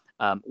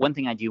one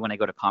thing I do when I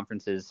go to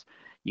conferences,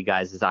 you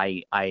guys, is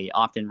I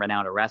often rent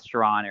out a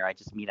restaurant, or I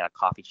just meet at a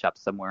coffee shop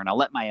somewhere, and I'll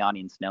let my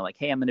audience know, like,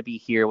 hey, I'm going to be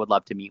here, would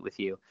love to meet with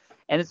you.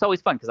 And it's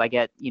always fun because I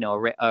get,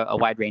 a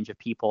wide range of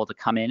people to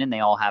come in, and they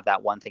all have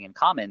that one thing in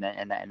common,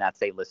 and that's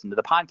they listen to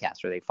the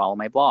podcast or they follow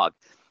my blog.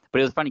 But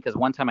it was funny because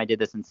one time I did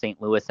this in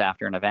St. Louis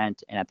after an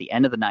event, and at the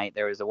end of the night,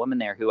 there was a woman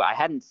there who I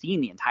hadn't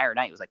seen the entire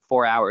night. It was like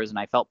 4 hours, and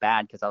I felt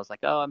bad because I was like,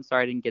 oh, I'm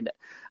sorry I didn't get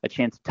a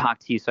chance to talk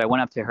to you. So I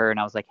went up to her, and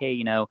I was like,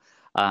 hey,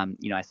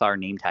 I saw her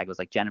name tag was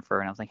like Jennifer,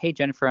 and I was like, hey,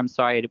 Jennifer, I'm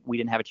sorry we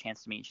didn't have a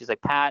chance to meet. And she's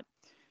like, Pat,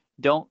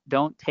 don't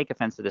take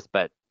offense to this,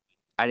 but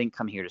I didn't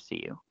come here to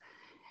see you.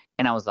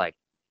 And I was like,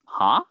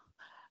 huh?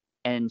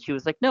 And she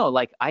was like, no,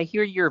 like, I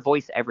hear your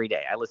voice every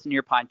day. I listen to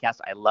your podcast.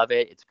 I love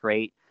it. It's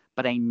great.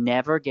 But I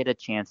never get a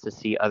chance to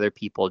see other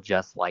people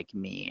just like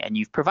me. And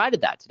you've provided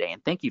that today.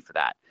 And thank you for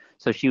that.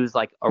 So she was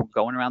like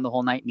going around the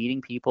whole night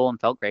meeting people and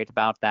felt great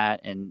about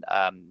that. And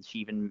she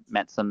even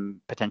met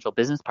some potential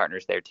business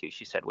partners there too,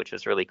 she said, which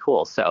was really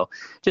cool. So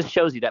just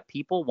shows you that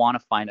people want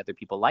to find other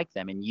people like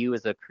them. And you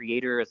as a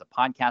creator, as a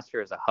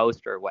podcaster, as a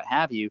host, or what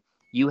have you,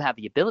 you have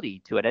the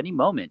ability to at any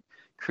moment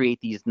create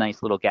these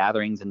nice little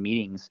gatherings and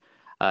meetings.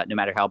 No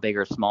matter how big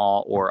or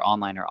small or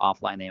online or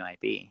offline they might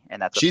be.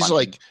 And that's she's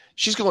like,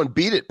 she's going,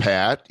 beat it,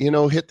 Pat.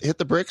 Hit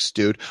the bricks,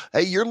 dude.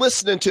 Hey, you're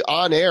listening to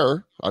On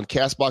Air on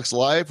Castbox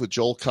Live with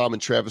Joel Comm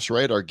and Travis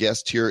Wright. Our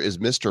guest here is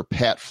Mr.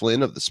 Pat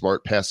Flynn of the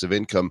Smart Passive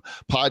Income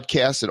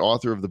podcast and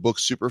author of the book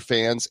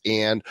Superfans.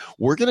 And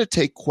we're going to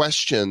take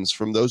questions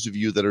from those of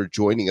you that are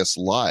joining us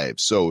live.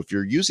 So if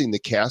you're using the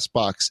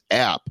Castbox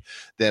app,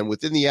 then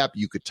within the app,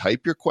 you could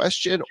type your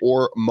question,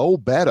 or Mo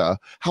Betta,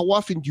 how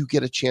often do you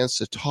get a chance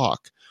to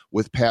talk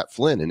with Pat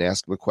Flynn and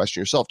ask him a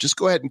question yourself? Just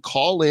go ahead and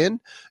call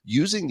in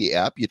using the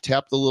app. You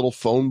tap the little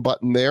phone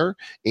button there,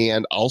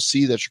 and I'll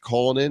see that you're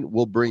calling in.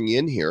 We'll bring you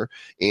in here.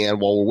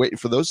 And while we're waiting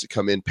for those to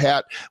come in,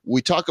 Pat,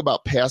 we talk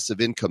about passive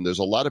income. There's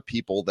a lot of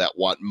people that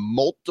want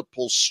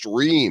multiple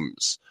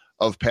streams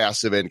of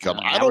passive income.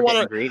 I don't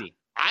want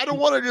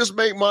to just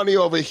make money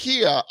over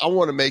here. I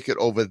want to make it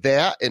over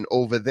that and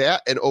over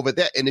that and over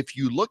that. And if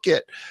you look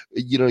at,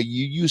 you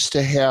used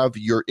to have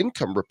your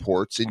income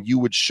reports, and you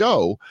would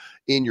show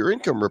in your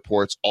income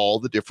reports all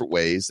the different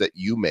ways that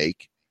you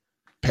make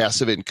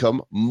passive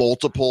income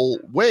multiple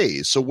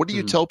ways. So what do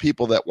you tell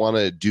people that want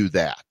to do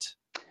that?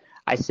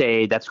 I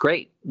say that's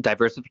great.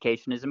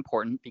 Diversification is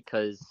important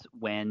because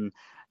when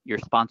your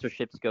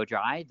sponsorships go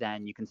dry,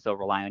 then you can still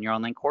rely on your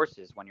online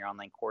courses. When your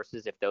online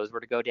courses, if those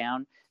were to go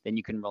down, then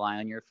you can rely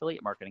on your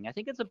affiliate marketing. I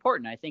think it's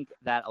important. I think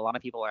that a lot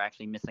of people are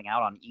actually missing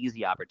out on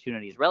easy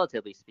opportunities,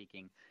 relatively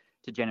speaking,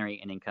 to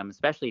generate an income,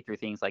 especially through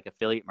things like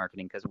affiliate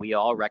marketing, because we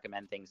all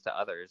recommend things to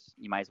others.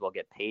 You might as well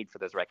get paid for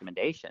those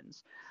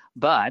recommendations.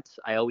 But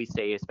I always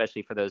say,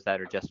 especially for those that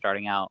are just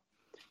starting out,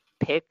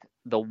 pick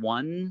the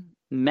one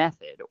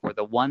method or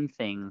the one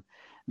thing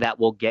that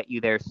will get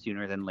you there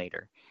sooner than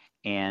later.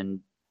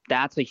 And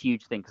that's a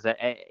huge thing because,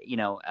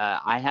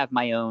 I have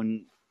my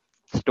own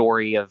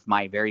story of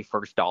my very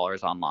first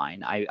dollars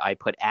online. I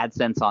put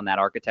AdSense on that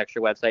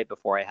architecture website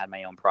before I had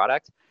my own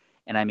product,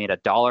 and I made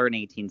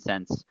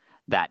 $1.18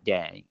 that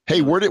day.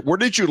 Hey, where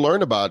did you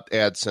learn about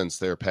AdSense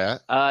there,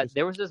 Pat?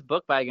 There was this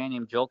book by a guy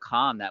named Joel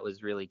Comm that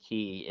was really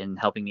key in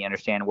helping me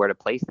understand where to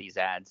place these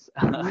ads.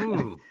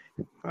 How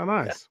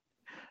nice.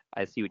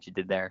 I see what you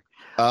did there.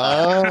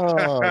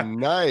 Oh,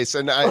 nice.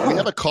 And we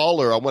have a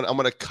caller. I'm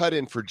going to cut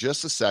in for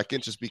just a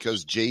second, just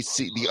because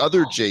the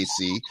other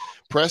JC,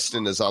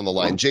 Preston, is on the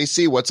line.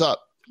 JC, what's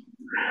up?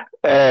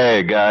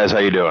 Hey, guys. How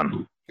you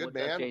doing? Good, what's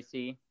man. Up,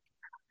 JC?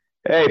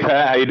 Hey,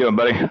 Pat. How you doing,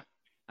 buddy?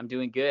 I'm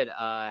doing good.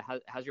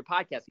 How's your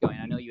podcast going?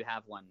 I know you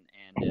have one.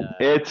 And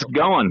It's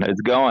going.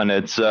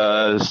 It's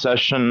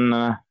session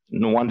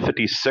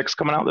 156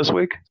 coming out this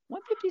week.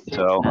 156.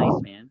 So,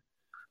 nice, man.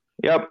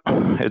 Yep.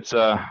 It's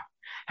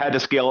had to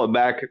scale it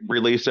back,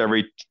 release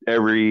every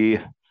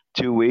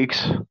 2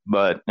 weeks,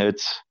 but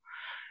it's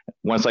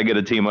once I get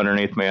a team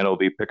underneath me, it'll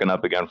be picking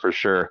up again for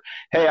sure.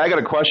 Hey, I got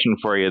a question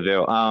for you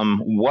though.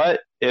 What,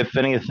 if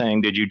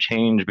anything, did you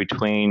change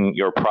between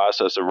your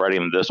process of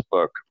writing this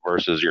book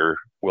versus your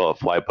Will It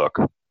Fly book?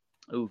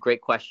 Oh,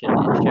 great question.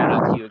 And shout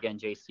out to you again,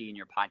 JC, and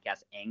your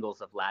podcast,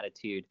 Angles of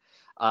Latitude,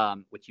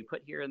 which you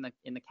put here in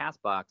the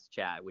Castbox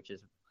chat, which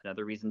is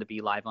another reason to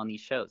be live on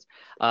these shows.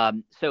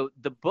 So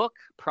the book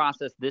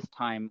process this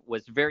time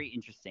was very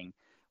interesting.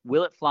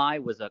 Will It Fly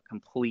was a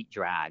complete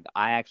drag.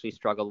 I actually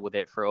struggled with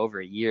it for over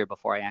a year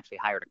before I actually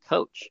hired a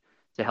coach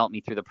to help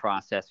me through the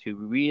process, who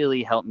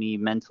really helped me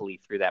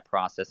mentally through that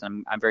process.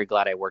 And I'm very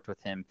glad I worked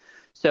with him.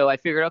 So I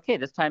figured, okay,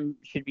 this time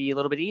should be a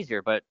little bit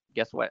easier. But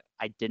guess what?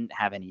 I didn't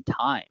have any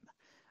time.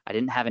 I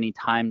didn't have any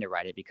time to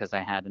write it because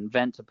I had an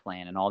event to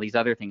plan and all these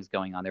other things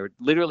going on. There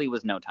literally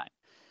was no time.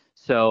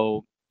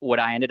 So what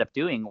I ended up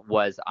doing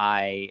was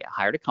I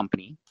hired a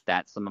company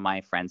that some of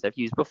my friends have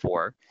used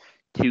before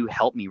to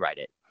help me write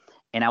it.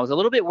 And I was a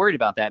little bit worried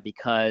about that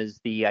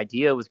because the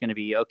idea was going to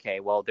be, okay,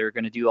 well, they're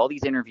going to do all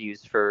these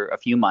interviews for a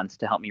few months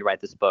to help me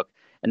write this book.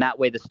 And that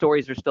way the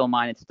stories are still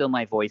mine. It's still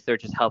my voice. They're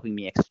just helping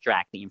me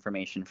extract the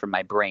information from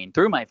my brain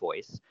through my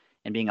voice.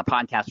 And being a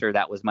podcaster,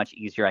 that was much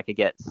easier. I could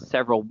get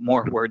several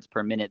more words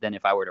per minute than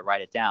if I were to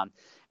write it down.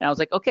 And I was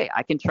like, okay,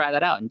 I can try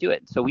that out and do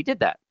it. So we did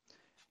that.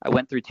 I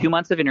went through 2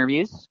 months of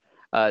interviews,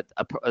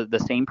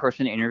 the same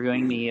person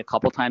interviewing me a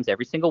couple times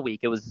every single week.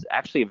 It was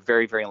actually a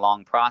very, very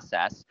long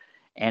process.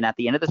 And at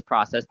the end of this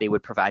process, they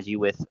would provide you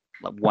with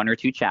 1 or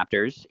 2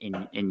 chapters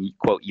in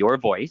quote, your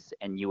voice,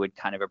 and you would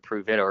kind of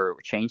approve it or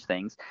change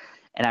things.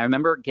 And I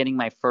remember getting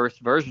my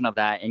first version of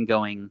that and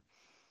going,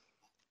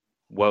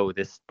 whoa,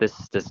 this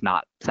does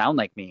not sound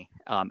like me,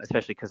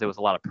 especially because there was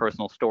a lot of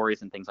personal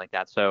stories and things like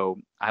that. So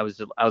I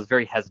was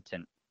very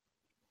hesitant.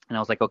 And I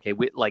was like, okay,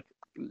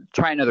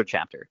 try another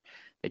chapter.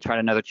 They tried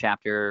another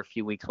chapter. A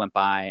few weeks went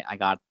by. I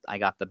got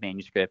the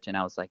manuscript, and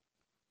I was like,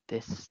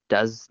 this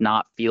does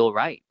not feel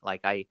right.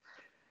 Like I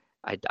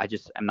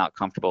just am not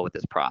comfortable with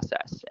this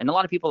process. And a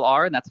lot of people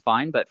are, and that's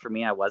fine. But for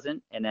me, I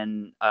wasn't. And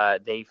then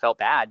they felt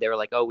bad. They were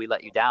like, oh, we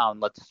let you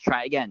down. Let's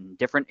try again.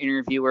 Different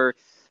interviewer,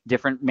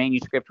 different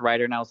manuscript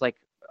writer. And I was like,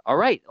 all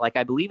right, like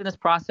I believe in this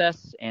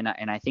process, and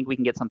I think we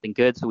can get something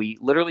good. So we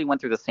literally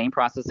went through the same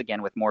process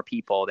again with more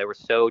people. They were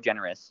so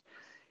generous.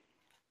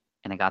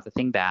 And I got the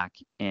thing back,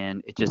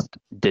 and it just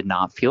did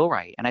not feel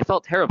right. And I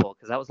felt terrible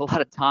because that was a lot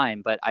of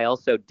time, but I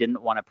also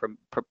didn't want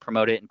to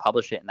promote it and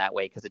publish it in that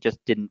way because it just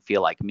didn't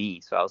feel like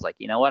me. So I was like,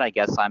 you know what? I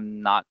guess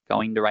I'm not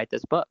going to write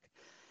this book.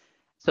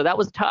 So that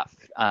was tough.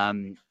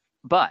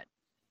 But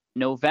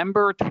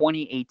November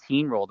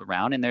 2018 rolled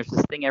around, and there's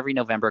this thing every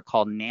November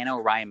called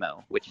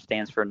NaNoWriMo, which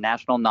stands for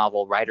National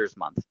Novel Writers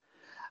Month.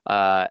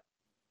 And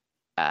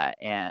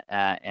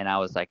I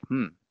was like,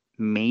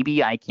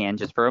 maybe I can,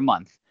 just for a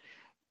month,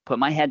 put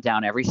my head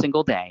down every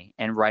single day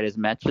and write as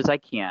much as I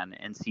can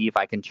and see if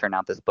I can churn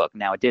out this book.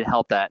 Now, it did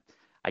help that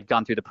I'd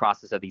gone through the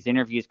process of these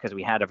interviews because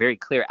we had a very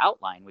clear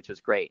outline, which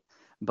was great.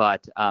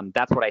 But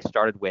that's what I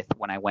started with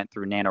when I went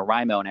through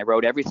NaNoWriMo, and I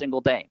wrote every single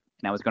day.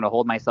 And I was going to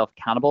hold myself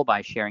accountable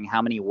by sharing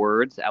how many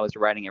words I was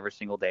writing every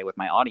single day with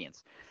my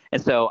audience.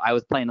 And so I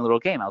was playing a little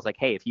game. I was like,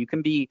 hey, if you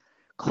can be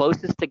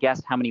closest to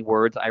guess how many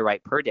words I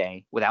write per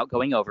day without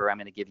going over, I'm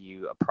going to give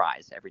you a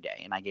prize every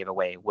day. And I gave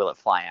away Will It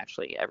Fly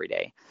actually every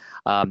day.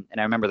 And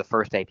I remember the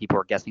first day people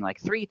were guessing like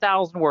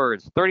 3,000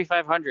 words,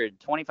 3,500,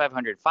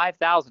 2,500,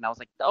 5,000. I was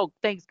like, oh,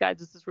 thanks guys.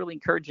 This is really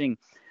encouraging.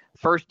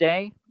 First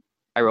day,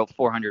 I wrote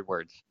 400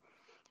 words.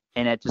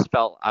 And it just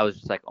felt, I was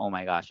just like, oh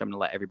my gosh, I'm going to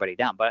let everybody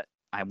down. But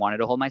I wanted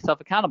to hold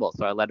myself accountable.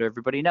 So I let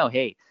everybody know,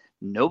 hey,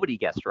 nobody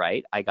guessed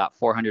right. I got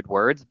 400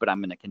 words, but I'm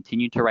going to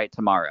continue to write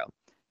tomorrow.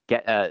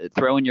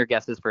 Throw in your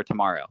guesses for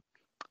tomorrow.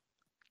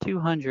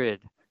 200,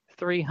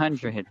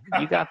 300.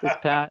 You got this,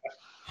 Pat.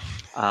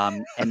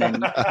 And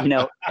then,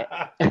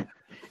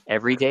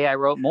 every day I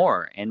wrote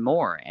more and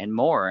more and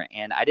more.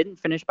 And I didn't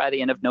finish by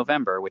the end of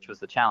November, which was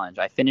the challenge.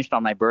 I finished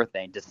on my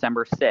birthday,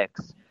 December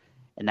 6th.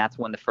 And that's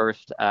when the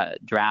first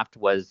draft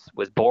was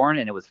born,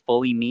 and it was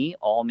fully me,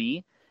 all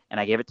me. And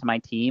I gave it to my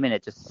team, and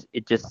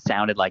it just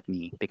sounded like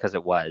me because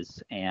it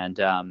was. And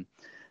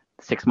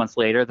 6 months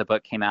later, the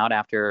book came out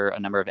after a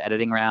number of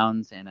editing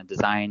rounds and a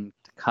design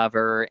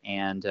cover.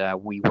 And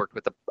we worked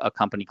with a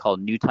company called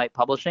New Type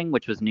Publishing,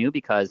 which was new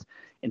because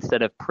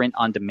instead of print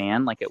on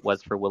demand like it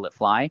was for Will It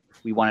Fly,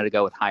 we wanted to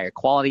go with higher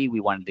quality. We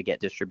wanted to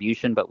get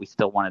distribution, but we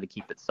still wanted to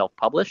keep it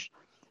self-published.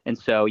 And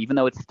so even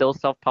though it's still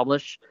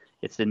self-published,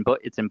 it's in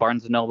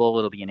Barnes & Noble.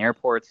 It'll be in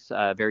airports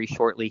very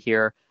shortly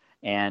here.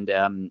 And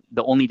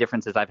the only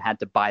difference is I've had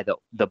to buy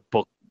the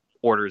book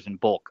orders in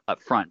bulk up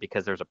front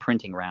because there's a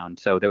printing round.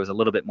 So there was a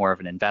little bit more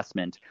of an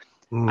investment.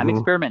 Mm-hmm. I'm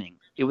experimenting.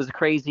 It was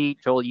crazy.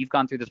 Joel, you've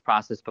gone through this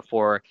process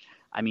before.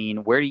 I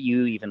mean, where do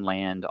you even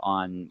land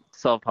on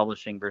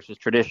self-publishing versus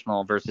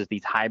traditional versus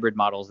these hybrid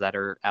models that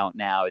are out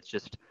now? It's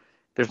just,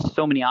 there's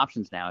so many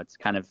options now. It's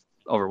kind of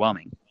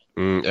overwhelming.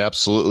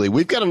 Absolutely.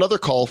 We've got another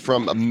call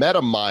from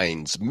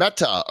MetaMinds.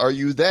 Meta, are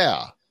you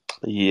there?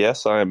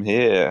 Yes, I am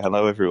here.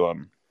 Hello,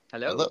 everyone.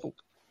 Hello.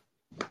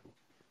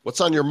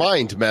 What's on your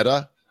mind,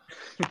 Meta?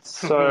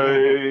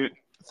 So,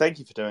 thank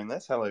you for doing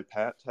this. Hello,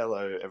 Pat.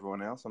 Hello,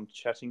 everyone else. I'm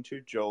chatting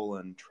to Joel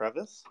and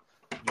Travis.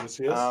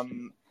 Yes.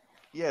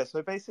 Yeah,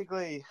 so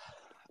basically,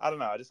 I don't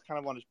know. I just kind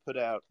of wanted to put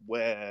out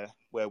where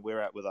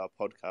we're at with our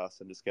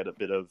podcast and just get a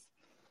bit of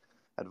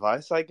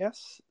advice, I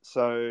guess.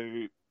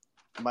 So,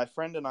 my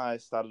friend and I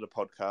started a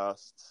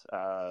podcast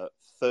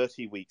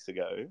 30 weeks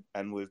ago,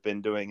 and we've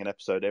been doing an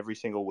episode every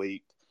single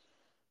week,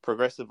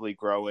 progressively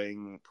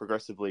growing,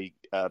 progressively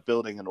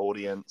building an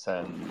audience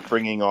and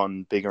bringing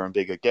on bigger and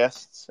bigger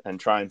guests and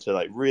trying to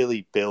like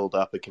really build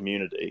up a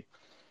community.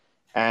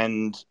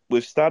 And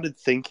we've started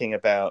thinking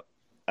about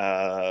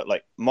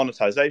like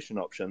monetization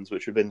options,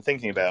 which we've been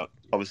thinking about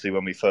obviously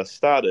when we first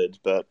started,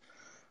 but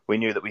we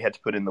knew that we had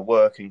to put in the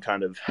work and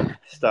kind of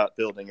start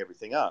building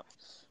everything up.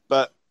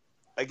 But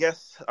I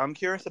guess I'm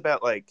curious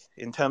about like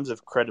in terms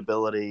of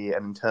credibility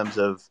and in terms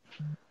of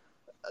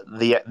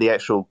the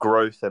actual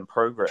growth and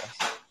progress.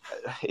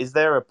 Is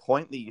there a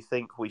point that you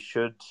think we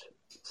should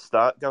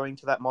start going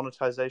to that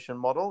monetization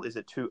model? Is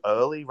it too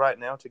early right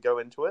now to go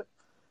into it?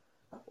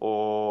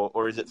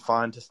 Or is it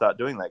fine to start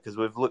doing that? Because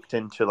we've looked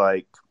into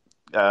like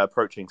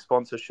approaching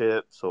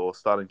sponsorships or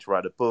starting to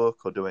write a book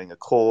or doing a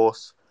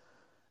course.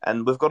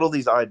 And we've got all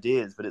these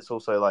ideas, but it's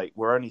also like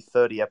we're only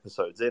 30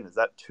 episodes in. Is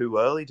that too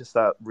early to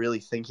start really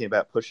thinking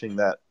about pushing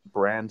that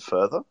brand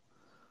further?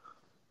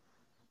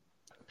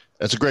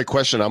 That's a great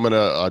question. I'm going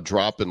to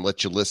drop and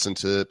let you listen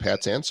to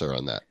Pat's answer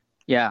on that.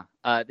 Yeah,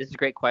 this is a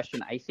great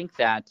question. I think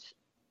that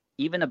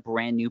even a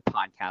brand new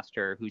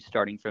podcaster who's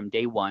starting from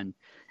day one,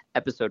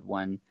 episode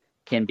one,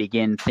 can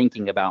begin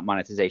thinking about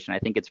monetization. I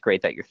think it's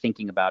great that you're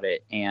thinking about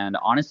it. And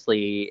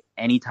honestly,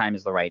 any time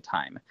is the right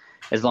time,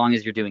 as long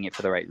as you're doing it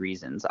for the right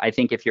reasons. I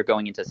think if you're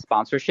going into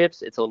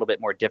sponsorships, it's a little bit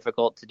more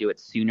difficult to do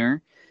it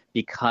sooner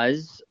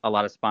because a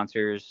lot of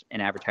sponsors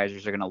and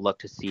advertisers are going to look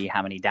to see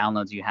how many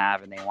downloads you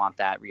have, and they want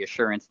that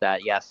reassurance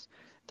that, yes,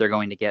 they're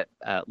going to get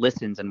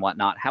listens and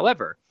whatnot.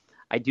 However,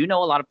 I do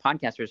know a lot of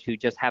podcasters who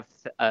just have,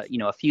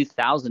 a few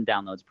thousand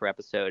downloads per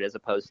episode as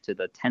opposed to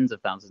the tens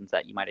of thousands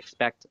that you might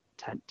expect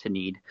to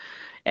need.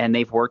 And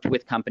they've worked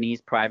with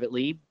companies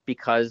privately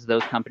because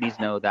those companies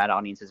know that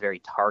audience is very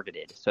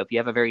targeted. So if you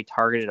have a very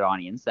targeted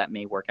audience, that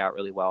may work out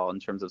really well in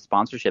terms of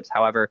sponsorships.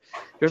 However,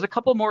 there's a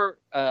couple more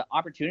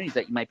opportunities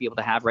that you might be able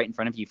to have right in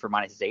front of you for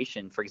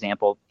monetization. For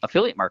example,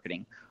 affiliate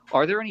marketing.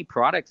 Are there any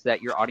products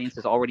that your audience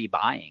is already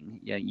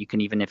buying? You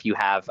can, even if you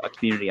have a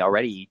community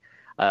already,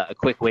 a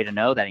quick way to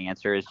know that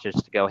answer is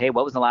just to go, hey,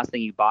 what was the last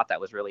thing you bought that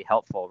was really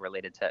helpful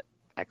related to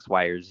X,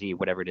 Y, or Z,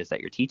 whatever it is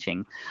that you're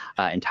teaching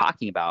and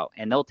talking about.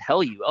 And they'll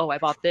tell you, oh, I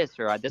bought this,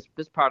 or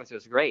this product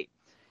was great.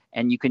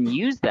 And you can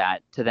use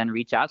that to then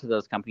reach out to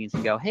those companies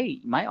and go, hey,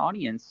 my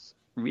audience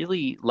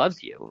really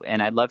loves you,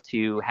 and I'd love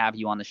to have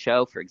you on the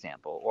show, for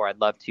example, or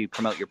I'd love to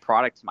promote your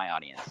product to my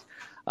audience.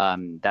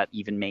 That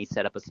even may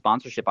set up a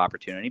sponsorship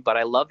opportunity. But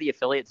I love the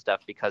affiliate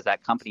stuff because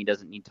that company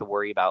doesn't need to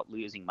worry about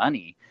losing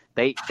money.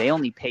 They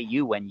only pay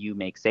you when you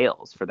make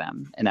sales for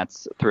them, and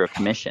that's through a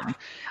commission.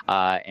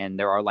 And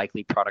there are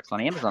likely products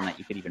on Amazon that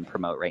you could even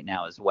promote right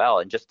now as well.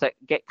 And just to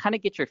get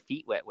your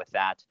feet wet with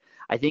that,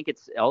 I think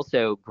it's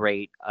also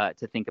great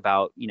to think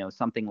about,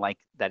 something like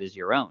that is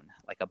your own,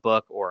 like a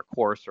book or a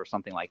course or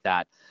something like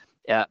that.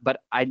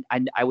 But I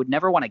would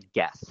never want to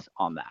guess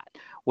on that.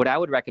 What I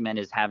would recommend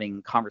is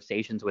having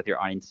conversations with your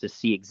audience to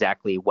see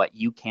exactly what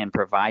you can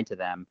provide to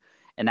them.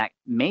 And that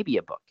may be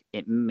a book.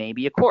 It may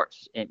be a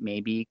course. It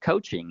may be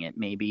coaching. It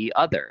may be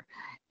other.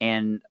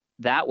 And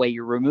that way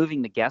you're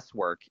removing the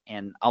guesswork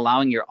and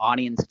allowing your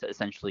audience to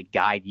essentially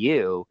guide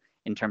you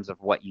in terms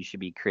of what you should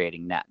be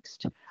creating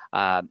next.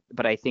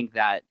 But I think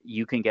that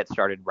you can get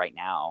started right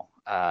now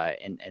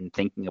and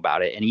thinking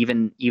about it. And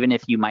even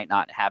if you might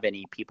not have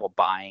any people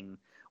buying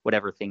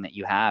whatever thing that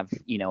you have,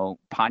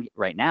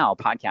 right now,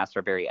 podcasts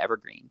are very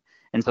evergreen.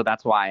 And so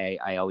that's why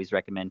I always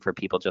recommend for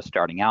people just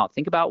starting out,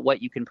 think about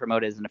what you can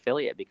promote as an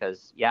affiliate,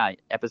 because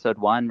episode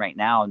 1 right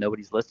now,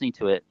 nobody's listening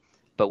to it.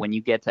 But when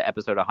you get to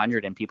episode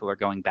 100 and people are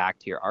going back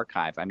to your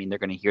archive, they're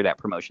going to hear that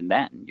promotion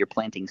then. You're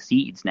planting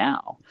seeds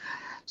now.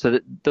 So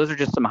those are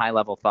just some high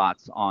level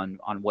thoughts on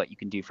what you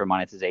can do for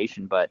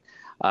monetization. But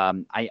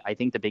I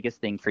think the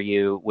biggest thing for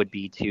you would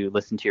be to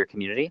listen to your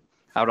community.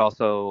 I would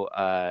also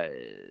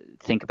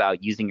think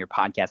about using your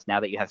podcast now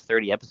that you have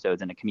 30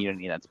 episodes in a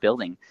community that's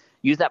building.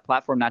 Use that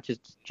platform not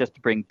just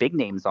to bring big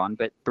names on,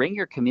 but bring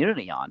your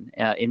community on.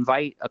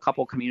 Invite a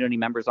couple community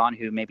members on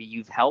who maybe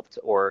you've helped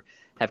or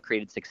have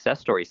created success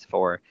stories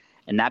for.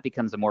 And that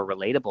becomes a more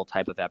relatable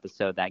type of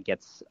episode that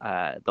gets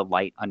the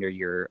light under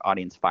your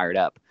audience fired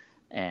up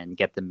and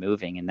get them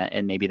moving.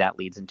 And maybe that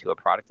leads into a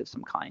product of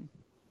some kind.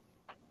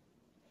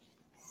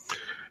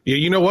 Yeah,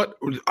 you know what?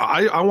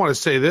 I want to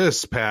say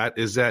this, Pat,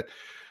 is that,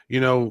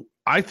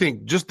 I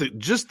think just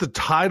the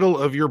title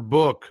of your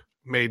book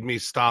made me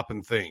stop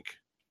and think.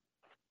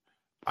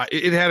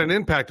 It had an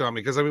impact on me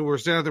because, we were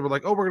standing there, we're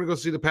like, oh, we're going to go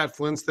see the Pat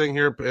Flynn's thing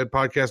here at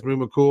Podcast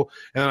Movement Cool.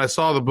 And then I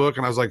saw the book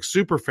and I was like,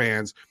 super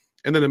fans.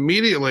 And then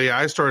immediately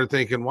I started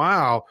thinking,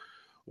 wow,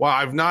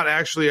 I've not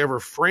actually ever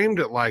framed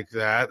it like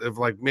that, of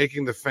like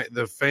making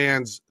the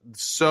fans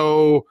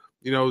so,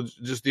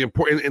 just the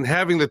important, and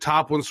having the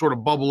top ones sort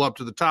of bubble up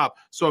to the top.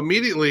 So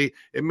immediately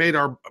it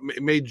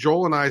made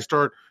Joel and I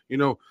start,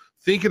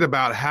 thinking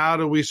about how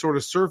do we sort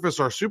of surface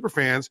our super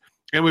fans.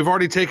 And we've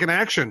already taken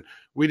action.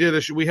 We had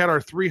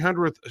our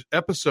 300th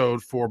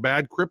episode for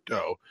Bad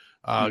Crypto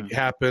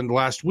happened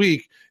last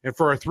week. And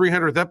for our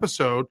 300th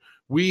episode,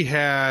 we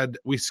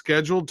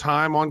scheduled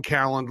time on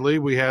Calendly.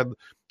 We had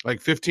like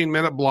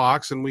 15-minute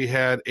blocks, and we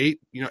had 8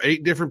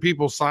 different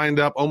people signed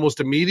up almost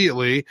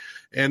immediately.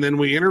 And then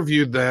we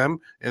interviewed them,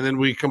 and then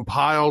we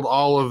compiled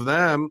all of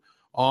them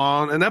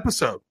on an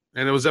episode.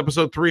 And it was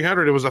episode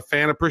 300. It was a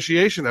fan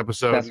appreciation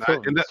episode. That's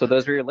cool. So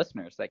those were your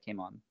listeners that came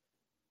on.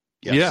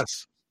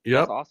 Yes.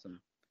 Yep. That's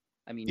awesome.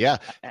 Yeah.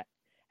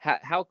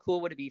 How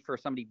cool would it be for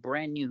somebody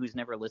brand new who's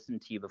never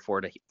listened to you before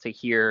to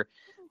hear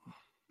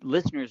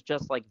listeners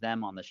just like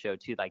them on the show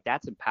too? Like,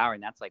 that's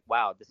empowering. That's like,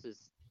 wow,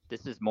 this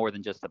this is more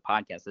than just a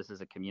podcast. This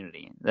is a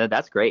community.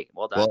 That's great.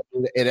 Well done.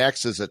 Well, it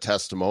acts as a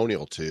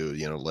testimonial to,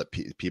 let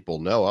people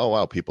know, oh,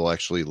 wow, people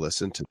actually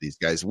listen to these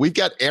guys. We've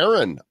got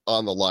Aaron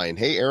on the line.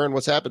 Hey, Aaron,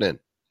 what's happening?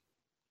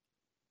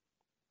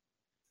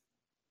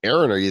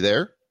 Aaron, are you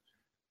there? It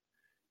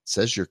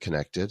says you're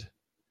connected.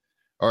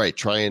 All right,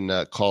 try and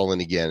call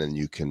in again, and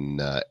you can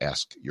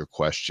ask your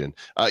question.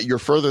 Your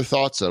further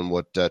thoughts on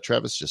what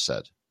Travis just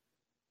said?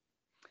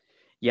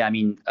 Yeah, I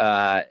mean,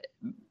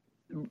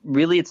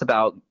 really, it's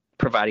about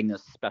providing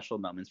those special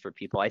moments for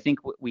people. I think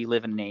we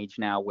live in an age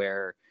now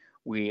where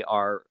we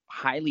are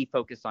highly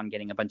focused on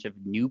getting a bunch of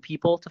new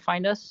people to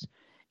find us.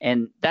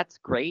 And that's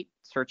great.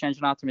 Search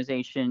engine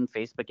optimization,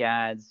 Facebook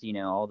ads,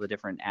 all the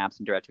different apps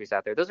and directories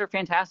out there. Those are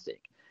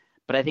fantastic.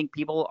 But I think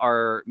people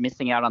are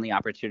missing out on the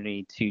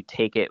opportunity to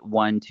take it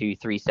 1, 2,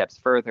 3 steps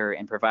further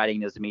and providing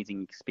those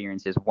amazing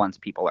experiences once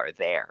people are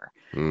there.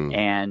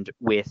 And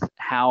with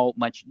how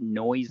much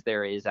noise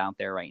there is out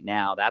there right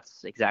now,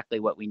 that's exactly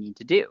what we need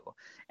to do.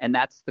 And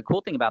that's the cool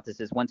thing about this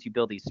is once you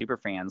build these super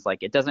fans,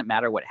 like it doesn't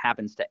matter what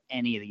happens to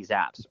any of these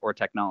apps or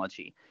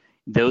technology.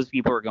 Those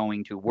people are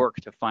going to work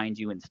to find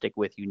you and stick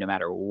with you no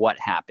matter what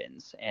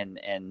happens. And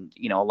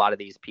a lot of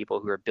these people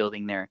who are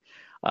building their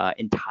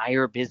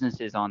entire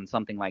businesses on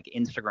something like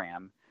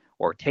Instagram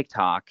or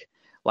TikTok,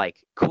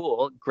 like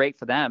cool, great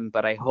for them.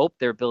 But I hope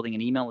they're building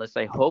an email list.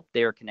 I hope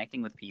they're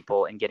connecting with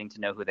people and getting to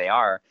know who they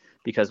are,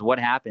 because what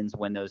happens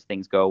when those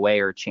things go away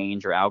or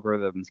change or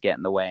algorithms get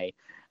in the way?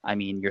 I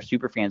mean, your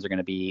super fans are going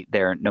to be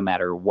there no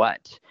matter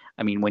what.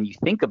 I mean, when you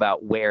think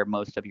about where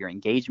most of your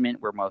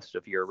engagement, where most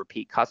of your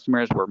repeat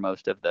customers, where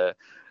most of the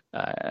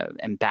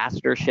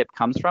ambassadorship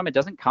comes from, it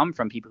doesn't come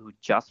from people who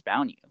just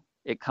found you.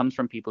 It comes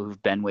from people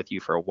who've been with you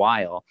for a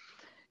while.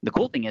 The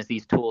cool thing is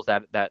these tools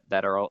that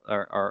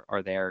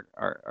are there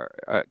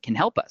can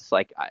help us.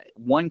 Like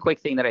one quick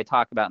thing that I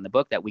talk about in the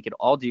book that we could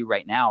all do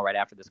right now, right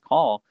after this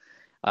call,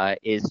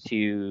 is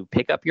to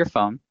pick up your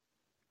phone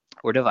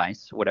or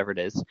device, whatever it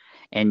is,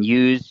 and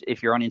use,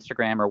 if you're on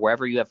Instagram or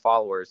wherever you have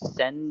followers,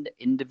 send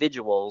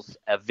individuals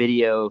a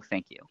video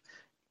thank you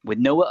with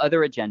no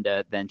other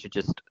agenda than to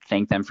just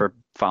thank them for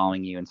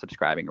following you and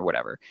subscribing or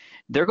whatever.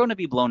 They're going to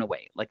be blown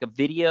away. Like a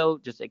video,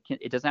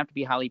 it doesn't have to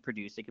be highly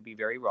produced. It could be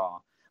very raw.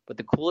 But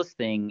the coolest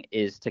thing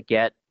is to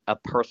get a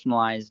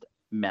personalized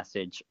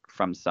message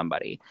from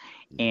somebody.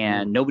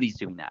 And nobody's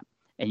doing that.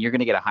 And you're going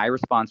to get a high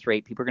response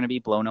rate. People are going to be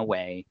blown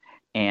away.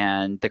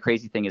 And the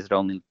crazy thing is it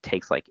only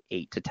takes like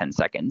 8 to 10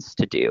 seconds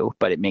to do,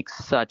 but it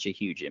makes such a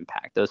huge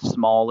impact. Those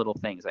small little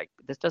things, like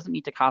this doesn't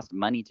need to cost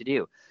money to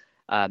do.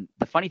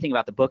 The funny thing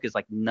about the book is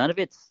like none of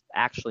it's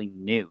actually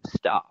new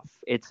stuff.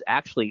 It's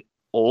actually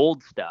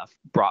old stuff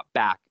brought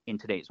back in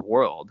today's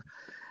world.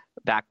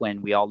 Back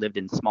when we all lived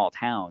in small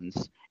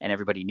towns and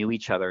everybody knew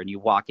each other, and you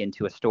walk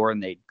into a store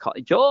and they'd call,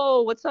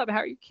 Joel, what's up? How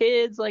are your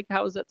kids? Like,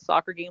 how was that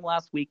soccer game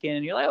last weekend?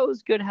 And you're like, oh, it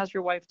was good. How's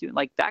your wife doing?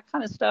 Like that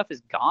kind of stuff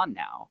is gone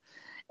now.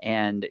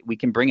 And we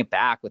can bring it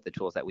back with the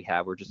tools that we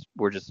have.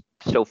 We're just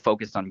so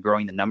focused on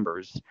growing the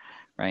numbers,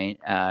 right?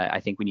 I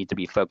think we need to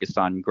be focused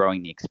on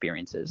growing the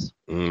experiences.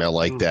 I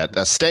like that.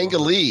 Stanga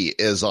Lee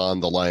is on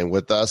the line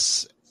with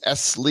us.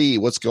 S. Lee,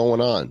 what's going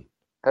on?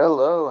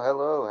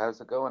 Hello. How's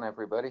it going,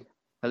 everybody?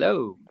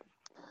 Hello.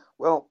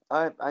 Well,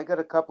 I got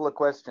a couple of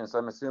questions.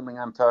 I'm assuming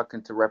I'm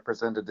talking to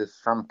representatives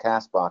from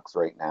CastBox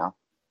right now.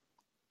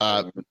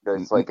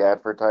 It's like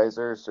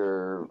advertisers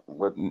or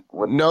what?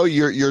 No,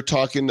 you're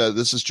talking.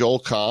 This is Joel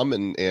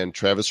Comm and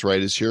Travis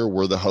Wright is here.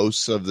 We're the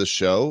hosts of the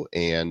show,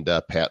 and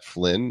Pat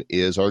Flynn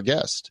is our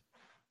guest.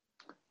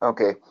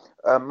 Okay.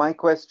 My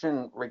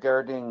question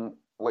regarding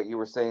what you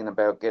were saying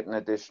about getting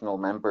additional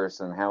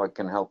members and how it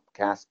can help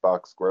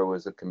CastBox grow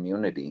as a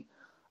community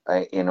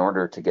in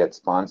order to get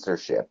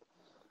sponsorship.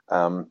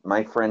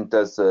 My friend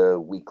does a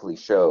weekly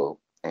show,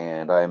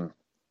 and I'm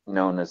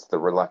known as the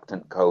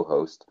reluctant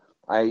co-host.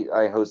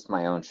 I host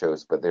my own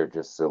shows, but they're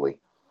just silly.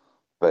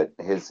 But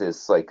his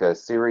is like a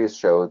serious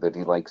show that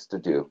he likes to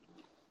do.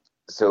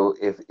 So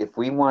if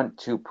we want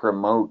to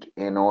promote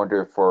in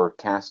order for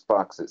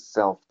CastBox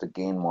itself to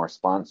gain more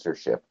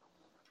sponsorship,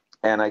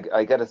 and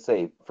I got to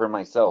say, for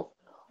myself,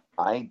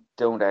 I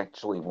don't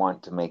actually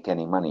want to make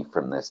any money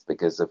from this,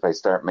 because if I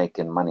start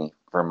making money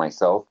for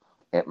myself,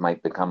 it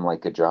might become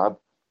like a job.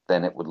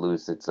 Then it would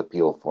lose its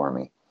appeal for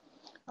me.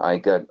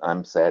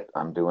 I'm set.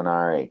 I'm doing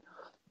all right.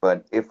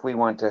 But if we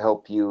want to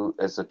help you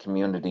as a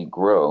community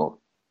grow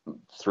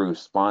through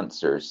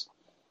sponsors,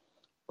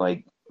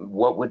 like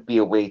what would be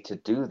a way to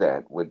do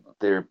that? Would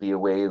there be a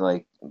way,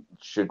 like,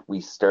 should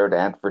we start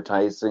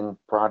advertising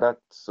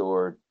products,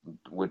 or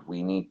would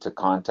we need to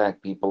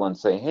contact people and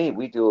say, hey,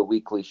 we do a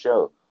weekly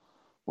show.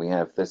 We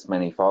have this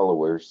many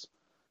followers.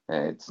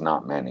 It's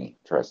not many,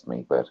 trust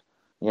me, but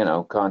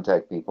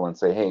contact people and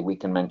say, hey, we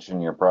can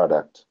mention your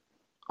product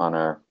on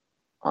our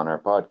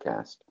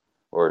podcast.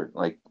 Or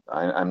like,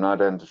 I'm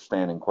not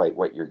understanding quite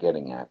what you're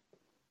getting at.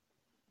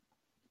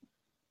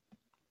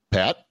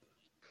 Pat?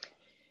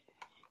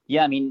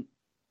 Yeah, I mean,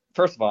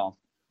 first of all,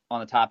 on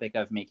the topic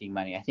of making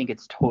money, I think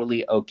it's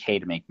totally okay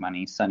to make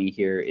money. Sunny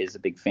here is a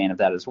big fan of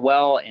that as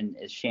well and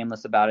is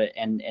shameless about it.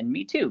 And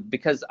me too,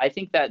 because I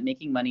think that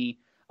making money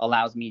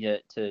allows me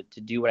to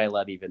do what I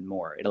love even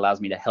more. It allows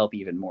me to help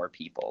even more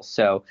people.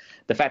 So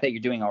the fact that you're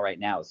doing all right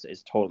now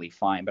is totally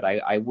fine, but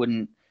I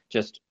wouldn't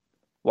just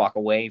walk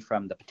away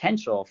from the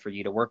potential for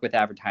you to work with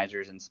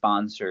advertisers and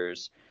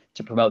sponsors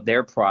to promote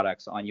their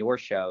products on your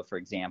show, for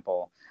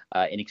example,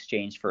 in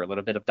exchange for a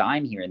little bit of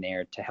dime here and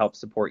there to help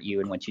support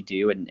you in what you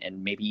do,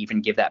 and maybe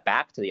even give that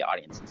back to the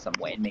audience in some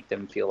way and make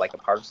them feel like a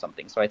part of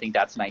something. So I think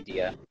that's an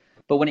idea.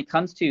 But when it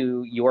comes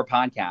to your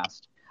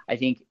podcast, I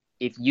think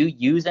if you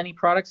use any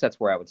products, that's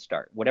where I would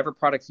start. Whatever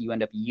products you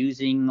end up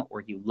using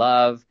or you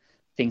love,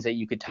 things that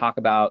you could talk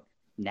about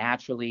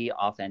naturally,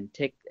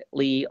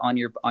 authentically on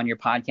your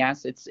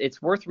podcast,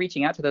 it's worth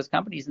reaching out to those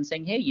companies and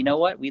saying, hey, you know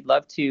what, we'd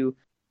love to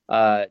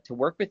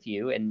work with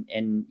you, and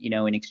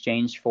in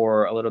exchange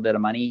for a little bit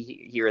of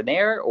money here and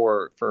there,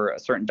 or for a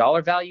certain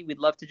dollar value, we'd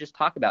love to just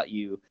talk about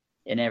you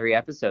in every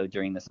episode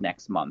during this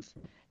next month.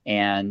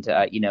 And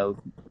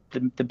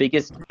the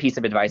biggest piece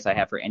of advice I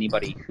have for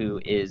anybody who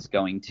is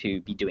going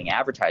to be doing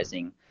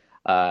advertising,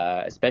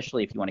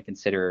 especially if you want to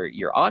consider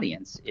your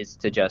audience, is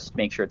to just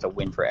make sure it's a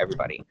win for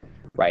everybody,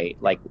 right?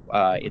 Like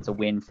it's a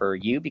win for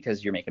you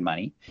because you're making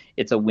money.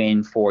 It's a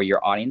win for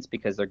your audience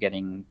because they're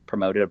getting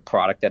promoted a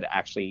product that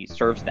actually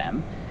serves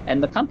them.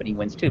 And the company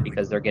wins too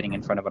because they're getting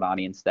in front of an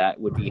audience that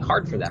would be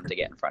hard for them to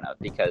get in front of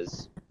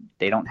because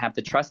they don't have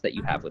the trust that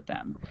you have with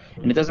them.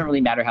 And it doesn't really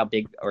matter how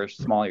big or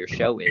small your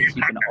show is.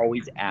 You can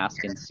always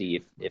ask and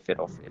see if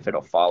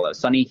it'll follow.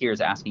 Sunny here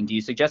is asking, do you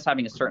suggest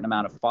having a certain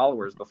amount of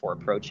followers before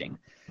approaching?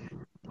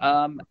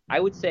 I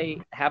would say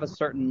have a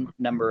certain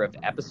number of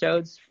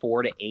episodes,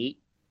 4 to 8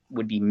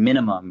 would be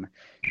minimum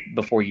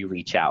before you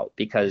reach out,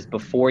 because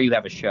before you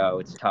have a show,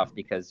 it's tough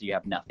because you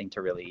have nothing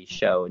to really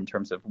show in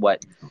terms of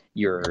what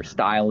your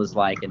style is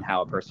like and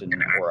how a person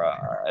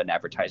or an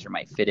advertiser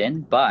might fit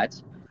in.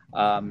 But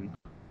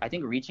I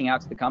think reaching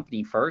out to the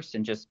company first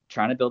and just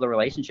trying to build a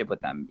relationship with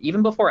them,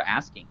 even before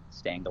asking,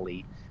 staying the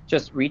lead,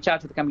 just reach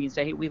out to the company and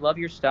say, hey, we love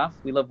your stuff.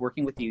 We love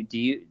working with you.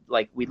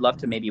 We'd love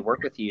to maybe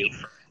work with you.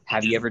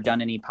 Have you ever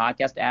done any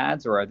podcast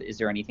ads, or is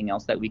there anything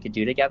else that we could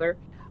do together?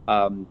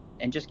 And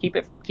just keep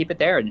it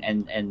there.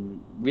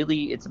 And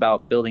really it's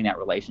about building that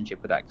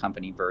relationship with that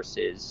company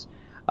versus,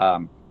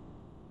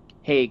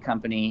 hey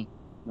company,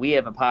 we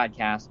have a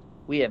podcast.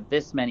 We have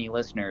this many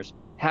listeners.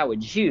 How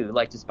would you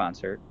like to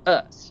sponsor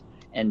us?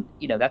 And,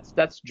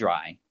 that's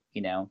dry,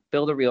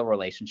 build a real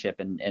relationship,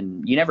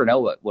 and you never know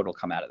what will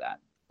come out of that.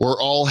 We're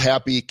all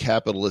happy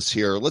capitalists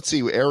here. Let's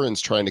see.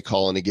 Aaron's trying to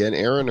call in again.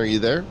 Aaron, are you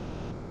there?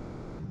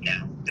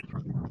 Yeah.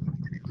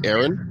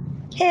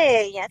 Aaron?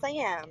 Hey, yes, I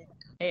am.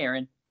 Hey,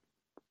 Aaron.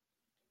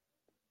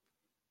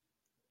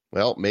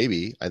 Well,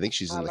 maybe. I think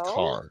she's Hello? in the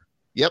car.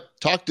 Yep.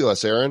 Talk to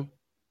us, Aaron.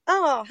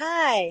 Oh,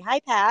 hi. Hi,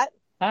 Pat.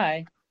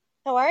 Hi.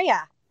 How are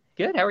ya?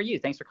 Good. How are you?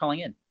 Thanks for calling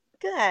in.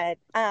 Good.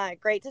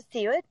 Great to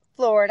see you at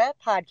Florida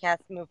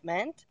Podcast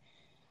Movement.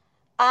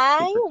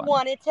 I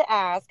wanted to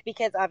ask,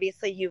 because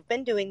obviously you've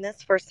been doing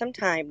this for some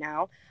time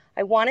now,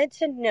 I wanted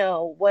to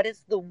know, what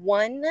is the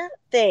one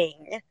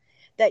thing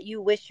that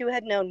you wish you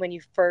had known when you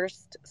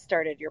first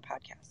started your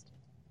podcast?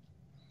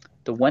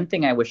 The one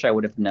thing I wish I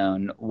would have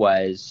known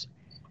was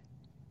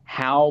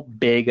how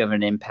big of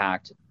an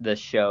impact the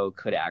show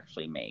could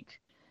actually make.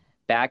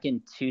 Back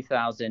in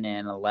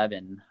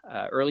 2011,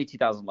 early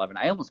 2011,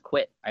 I almost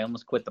quit. I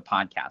almost quit the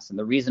podcast. And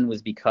the reason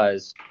was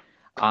because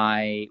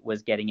I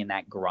was getting in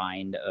that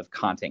grind of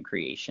content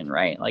creation,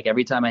 right? Like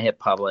every time I hit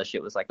publish,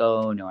 it was like,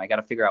 oh no, I got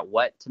to figure out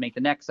what to make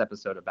the next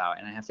episode about.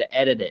 And I have to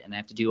edit it and I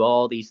have to do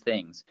all these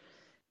things.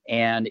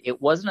 And it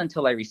wasn't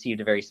until I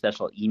received a very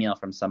special email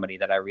from somebody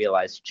that I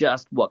realized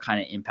just what kind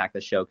of impact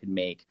the show could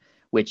make,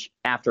 which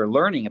after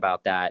learning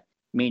about that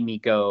made me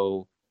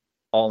go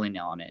all in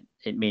on it.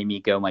 It made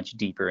me go much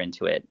deeper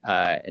into it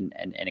and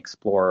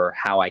explore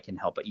how I can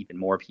help even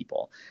more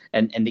people.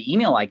 And the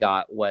email I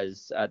got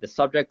was the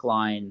subject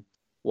line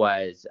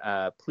was,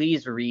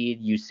 please read,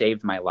 you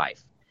saved my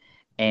life.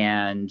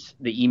 And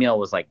the email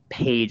was like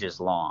pages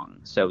long.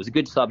 So it was a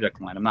good subject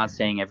line. I'm not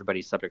saying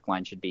everybody's subject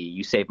line should be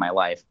you saved my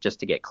life just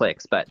to get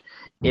clicks, but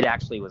it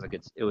actually was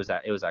it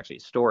was actually a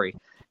story.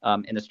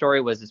 And the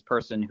story was this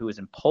person who was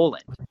in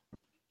Poland.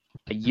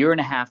 A year and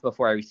a half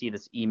before I received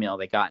this email,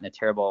 they got in a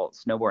terrible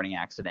snowboarding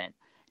accident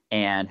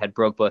and had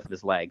broke both of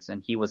his legs.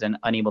 And he was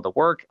unable to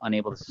work,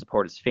 unable to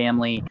support his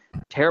family.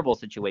 Terrible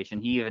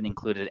situation. He even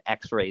included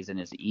x-rays in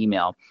his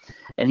email.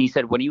 And he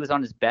said when he was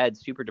on his bed,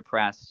 super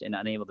depressed and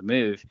unable to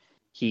move,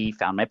 he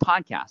found my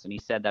podcast. And he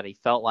said that he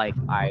felt like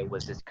I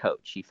was his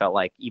coach. He felt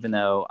like even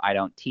though I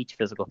don't teach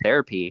physical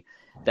therapy,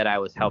 that I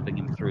was helping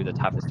him through the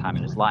toughest time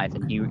in his life.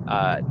 And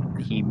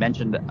he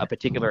mentioned a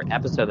particular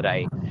episode that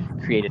I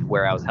created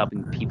where I was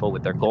helping people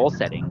with their goal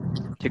setting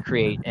to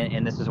create,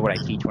 and this is what I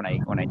teach when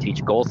I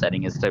teach goal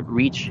setting, is to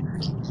reach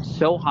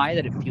so high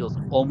that it feels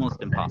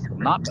almost impossible.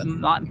 Not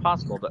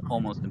impossible, but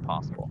almost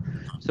impossible.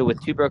 So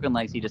with two broken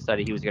legs, he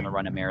decided he was going to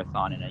run a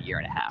marathon in a year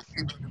and a half,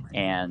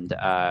 and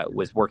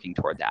was working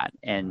toward that.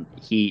 And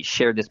he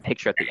shared this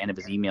picture at the end of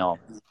his email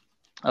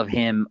of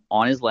him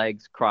on his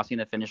legs crossing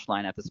the finish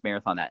line at this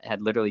marathon that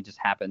had literally just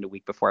happened a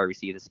week before I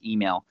received this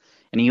email.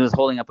 And he was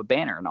holding up a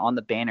banner, and on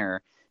the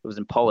banner, it was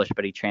in Polish,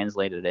 but he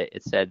translated it.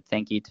 It said,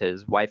 "Thank you to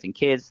his wife and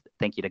kids.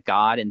 Thank you to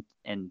God."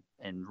 And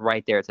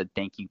right there, it said,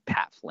 "Thank you,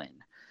 Pat Flynn."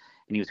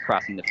 And he was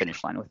crossing the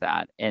finish line with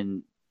that.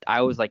 And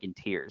I was like in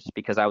tears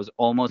because I was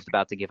almost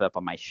about to give up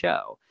on my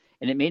show.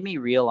 And it made me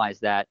realize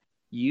that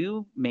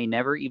you may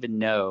never even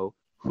know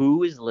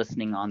who is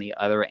listening on the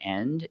other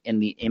end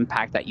and the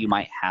impact that you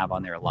might have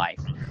on their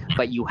life,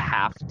 but you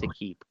have to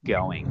keep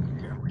going.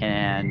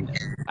 And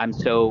I'm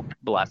so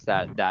blessed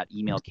that that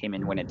email came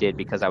in when it did,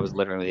 because I was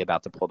literally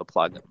about to pull the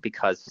plug,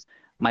 because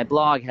my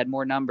blog had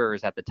more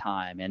numbers at the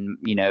time, and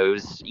it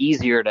was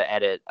easier to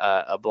edit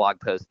a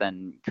blog post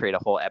than create a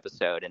whole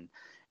episode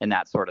and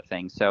that sort of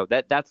thing. So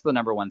that's the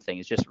number one thing,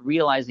 is just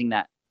realizing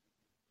that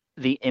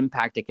the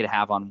impact it could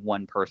have on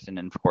one person.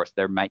 And of course,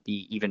 there might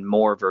be even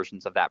more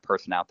versions of that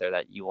person out there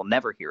that you will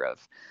never hear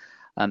of.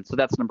 So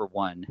that's number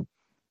one.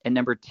 And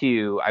number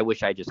two, I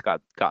wish I just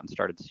gotten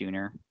started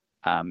sooner,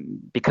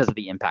 because of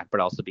the impact,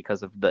 but also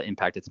because of the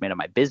impact it's made on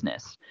my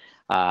business.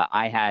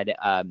 I had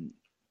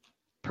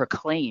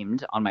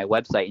proclaimed on my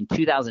website in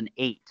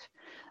 2008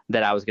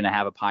 that I was going to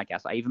have a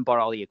podcast. I even bought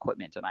all the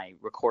equipment, and I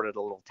recorded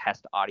a little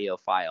test audio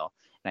file,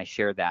 and I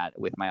shared that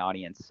with my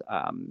audience.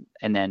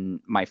 And then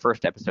my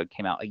first episode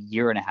came out a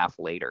year and a half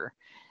later.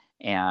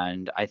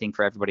 And I think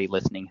for everybody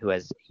listening who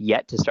has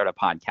yet to start a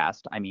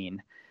podcast, I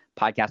mean,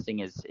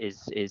 podcasting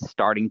is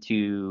starting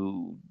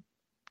to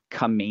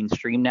come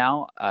mainstream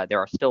now. There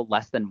are still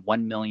less than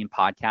 1 million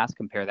podcasts.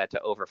 Compare that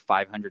to over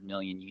 500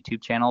 million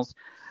YouTube channels.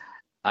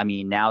 I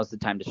mean, now's the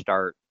time to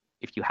start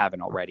if you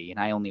haven't already. And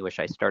I only wish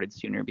I started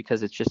sooner,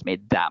 because it's just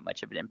made that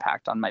much of an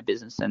impact on my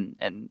business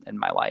and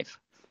my life.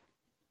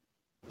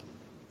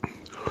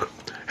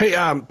 Hey,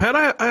 Pat,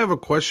 I have a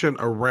question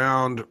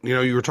around,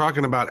 you were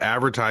talking about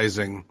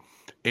advertising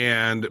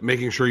and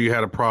making sure you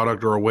had a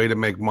product or a way to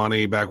make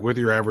money back with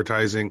your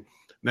advertising.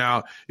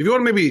 Now, if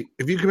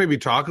you can maybe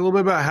talk a little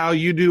bit about how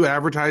you do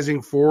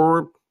advertising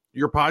for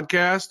your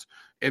podcast,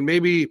 and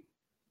maybe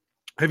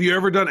have you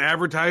ever done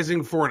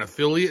advertising for an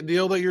affiliate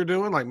deal that you're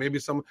doing? Like maybe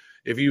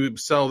if you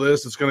sell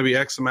this, it's going to be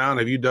X amount.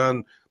 Have you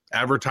done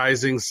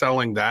advertising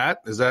selling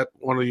that? Is that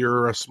one of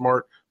your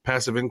smart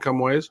passive income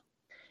ways?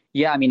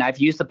 Yeah, I mean, I've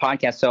used the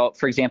podcast. So,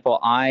 for example,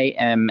 I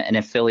am an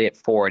affiliate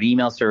for an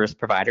email service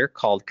provider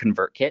called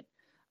ConvertKit.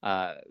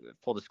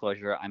 Full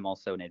disclosure, I'm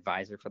also an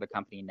advisor for the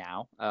company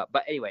now.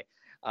 But anyway,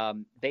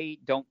 they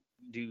don't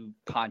do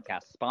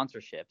podcast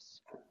sponsorships.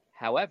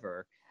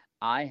 However,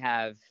 I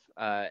have,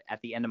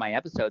 at the end of my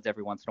episodes,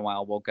 every once in a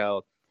while, we'll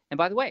go, and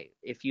by the way,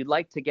 if you'd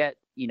like to get,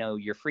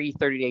 your free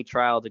 30-day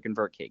trial to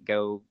ConvertKit,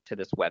 go to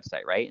this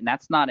website, right? And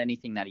that's not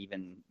anything that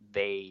even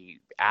they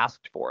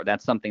asked for.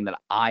 That's something that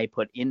I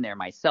put in there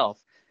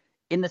myself,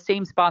 in the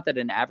same spot that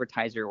an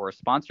advertiser or a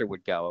sponsor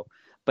would go,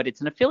 but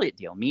it's an affiliate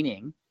deal,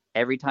 meaning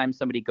every time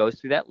somebody goes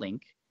through that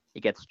link,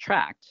 it gets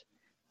tracked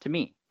to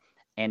me.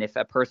 And if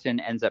a person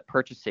ends up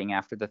purchasing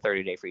after the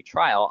 30-day free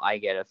trial, I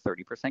get a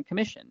 30%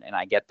 commission. And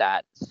I get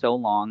that so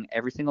long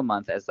every single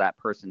month as that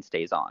person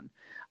stays on.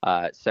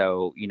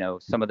 So,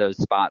 some of those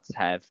spots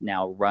have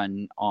now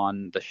run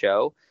on the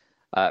show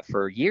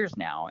for years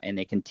now, and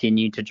they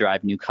continue to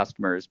drive new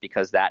customers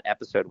because that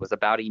episode was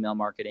about email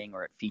marketing,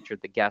 or it featured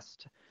the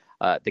guest.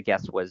 The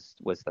guest was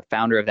the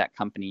founder of that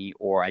company,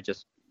 or I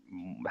just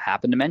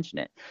happened to mention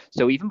it.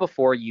 So even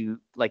before you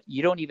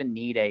don't even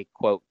need a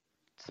quote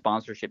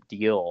sponsorship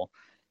deal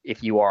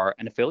if you are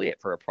an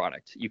affiliate for a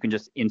product. You can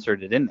just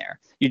insert it in there.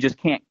 You just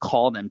can't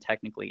call them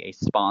technically a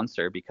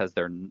sponsor, because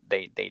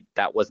they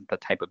that wasn't the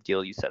type of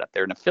deal you set up.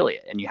 They're an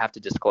affiliate, and you have to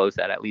disclose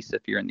that, at least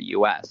if you're in the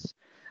US,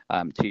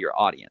 to your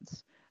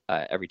audience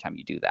every time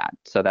you do that.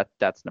 So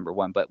that's number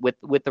one. But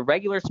with the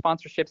regular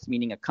sponsorships,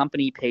 meaning a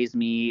company pays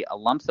me a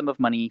lump sum of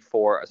money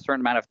for a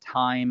certain amount of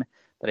time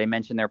that I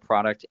mention their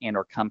product and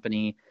or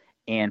company,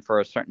 and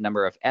for a certain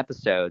number of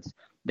episodes,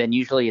 then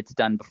usually it's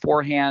done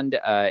beforehand,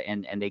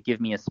 and they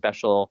give me a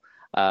special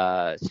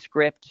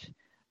script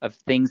of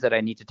things that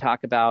I need to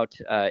talk about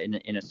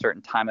in a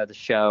certain time of the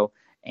show.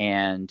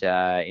 And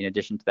in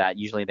addition to that,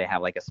 usually they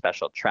have like a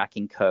special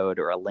tracking code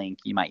or a link.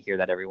 You might hear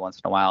that every once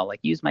in a while, like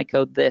use my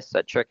code this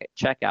at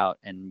checkout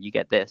and you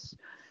get this.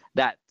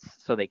 That's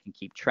so they can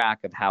keep track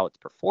of how it's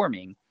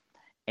performing.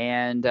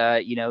 And,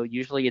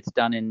 usually it's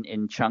done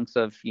in chunks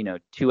of,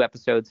 2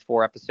 episodes,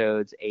 4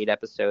 episodes, 8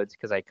 episodes,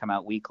 because I come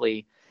out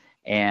weekly.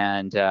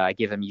 And I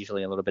give them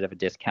usually a little bit of a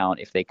discount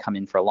if they come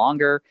in for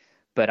longer.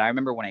 But I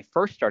remember when I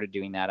first started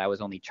doing that, I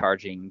was only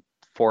charging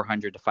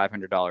 $400 to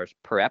 $500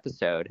 per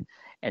episode.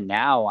 And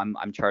now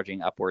I'm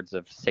charging upwards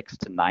of $6,000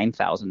 to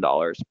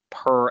 $9,000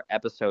 per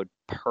episode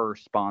per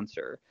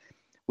sponsor,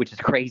 which is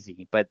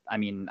crazy. But I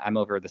mean, I'm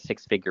over the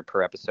 6-figure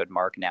per episode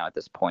mark now at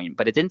this point.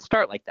 But it didn't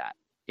start like that.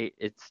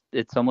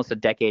 It's almost a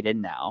decade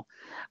in now.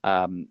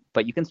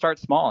 But you can start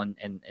small and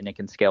it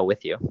can scale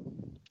with you.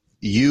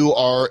 You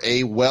are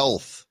a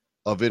wealth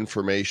of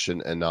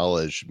information and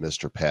knowledge,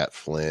 Mr. Pat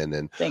Flynn.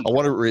 And I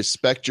want to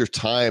respect your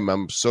time.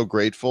 I'm so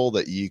grateful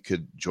that you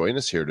could join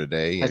us here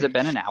today. Has it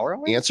been an hour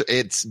already?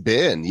 It's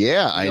been,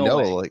 yeah, no I know.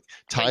 Way. Like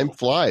time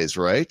flies,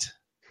 right?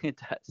 It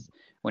does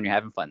when you're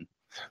having fun.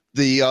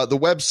 The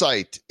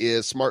website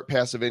is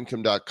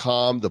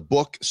smartpassiveincome.com. The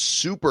book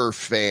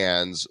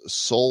Superfans,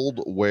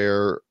 sold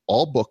where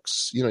all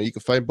books, you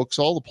can find books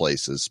all the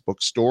places,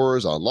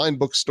 bookstores, online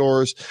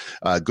bookstores.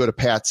 Go to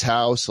Pat's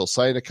house. He'll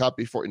sign a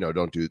copy for you. No,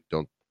 don't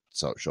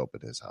show up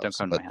at his house. Don't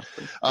come to my house,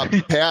 please.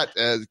 Pat,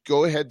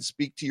 go ahead and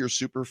speak to your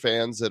super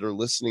fans that are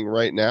listening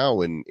right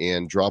now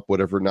and drop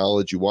whatever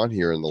knowledge you want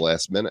here in the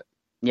last minute.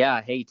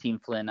 Yeah. Hey, Team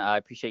Flynn. I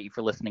appreciate you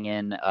for listening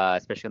in,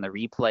 especially on the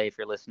replay if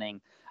you're listening.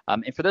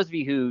 And for those of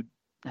you who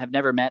have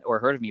never met or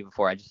heard of me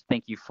before, I just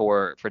thank you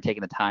for taking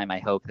the time. I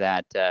hope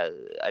that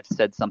I've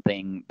said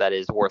something that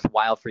is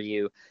worthwhile for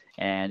you.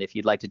 And if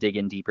you'd like to dig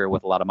in deeper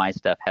with a lot of my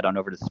stuff, head on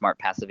over to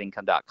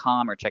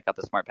smartpassiveincome.com or check out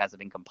the Smart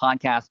Passive Income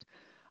podcast.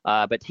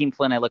 But Team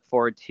Flynn, I look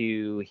forward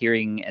to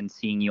hearing and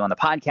seeing you on the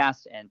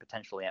podcast and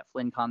potentially at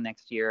FlynnCon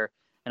next year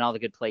and all the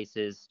good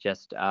places.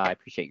 Just I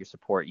appreciate your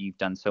support. You've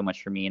done so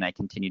much for me, and I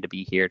continue to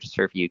be here to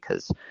serve you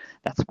because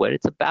that's what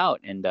it's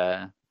about. And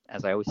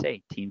as I always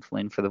say, Team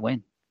Flynn for the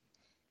win.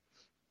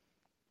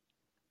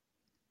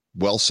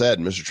 Well said,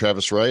 Mr.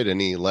 Travis Wright.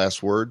 Any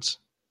last words?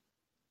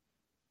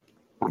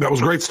 That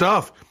was great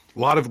stuff. A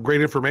lot of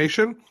great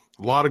information,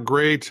 a lot of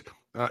great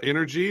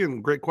energy,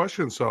 and great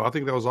questions. So I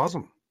think that was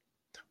awesome.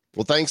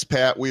 Well, thanks,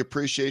 Pat. We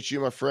appreciate you,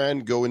 my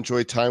friend. Go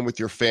enjoy time with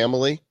your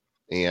family,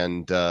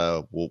 and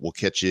we'll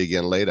catch you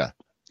again later.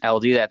 I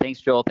will do that.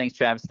 Thanks, Joel. Thanks,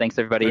 Travis. Thanks,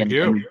 everybody. Thank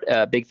you.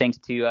 And big thanks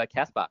to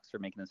CastBox for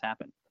making this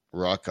happen.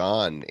 Rock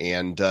on.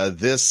 And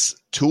this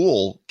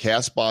tool,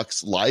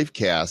 CastBox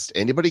Livecast,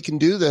 anybody can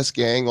do this,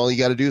 gang. All you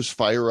got to do is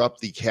fire up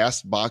the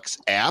CastBox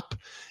app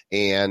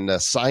and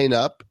sign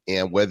up.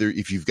 And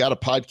if you've got a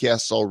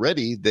podcast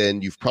already,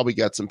 then you've probably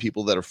got some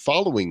people that are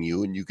following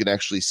you, and you can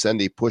actually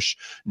send a push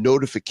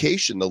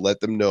notification to let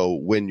them know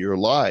when you're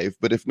live.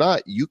 But if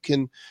not, you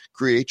can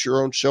create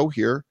your own show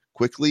here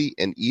quickly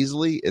and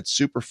easily. It's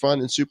super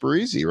fun and super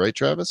easy, right,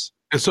 Travis?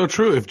 It's so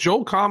true. If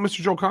Mr.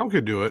 Joel Comm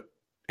could do it,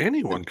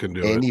 anyone can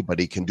do it.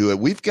 Anybody can do it.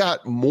 We've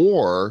got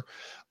more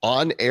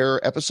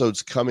on-air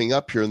episodes coming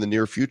up here in the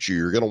near future.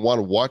 You're going to want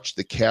to watch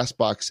the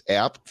CastBox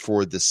app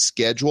for the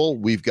schedule.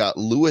 We've got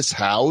Lewis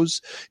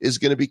Howes is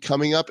going to be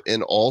coming up,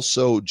 and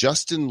also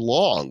Justin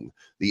Long,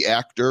 the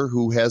actor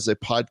who has a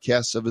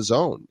podcast of his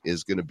own,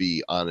 is going to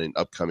be on an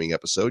upcoming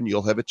episode, and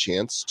you'll have a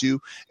chance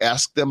to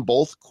ask them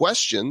both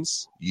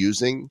questions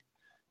using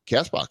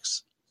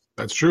CastBox.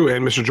 That's true.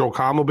 And Mr. Joel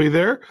Comm will be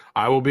there.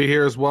 I will be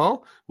here as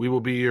well. We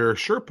will be your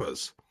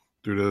Sherpas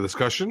through the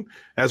discussion,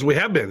 as we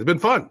have been. It's been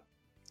fun.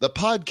 The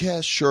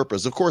podcast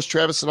Sherpas. Of course,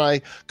 Travis and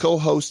I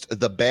co-host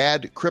the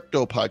Bad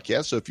Crypto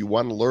podcast. So if you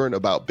want to learn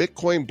about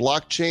Bitcoin,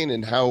 blockchain,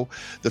 and how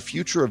the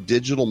future of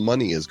digital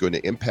money is going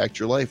to impact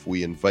your life,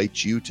 we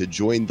invite you to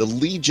join the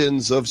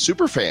legions of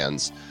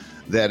superfans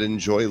that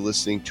enjoy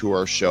listening to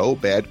our show,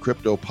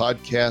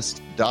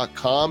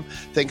 badcryptopodcast.com.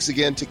 Thanks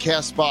again to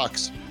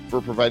CastBox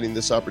for providing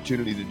this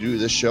opportunity to do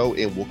this show,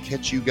 and we'll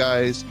catch you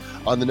guys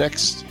on the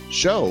next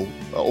show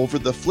over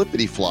the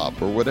flippity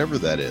flop or whatever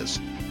that is.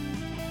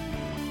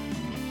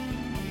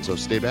 So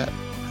stay bad.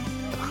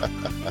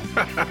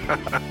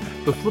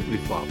 The flippity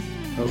flop.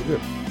 That was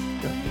good.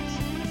 Yeah.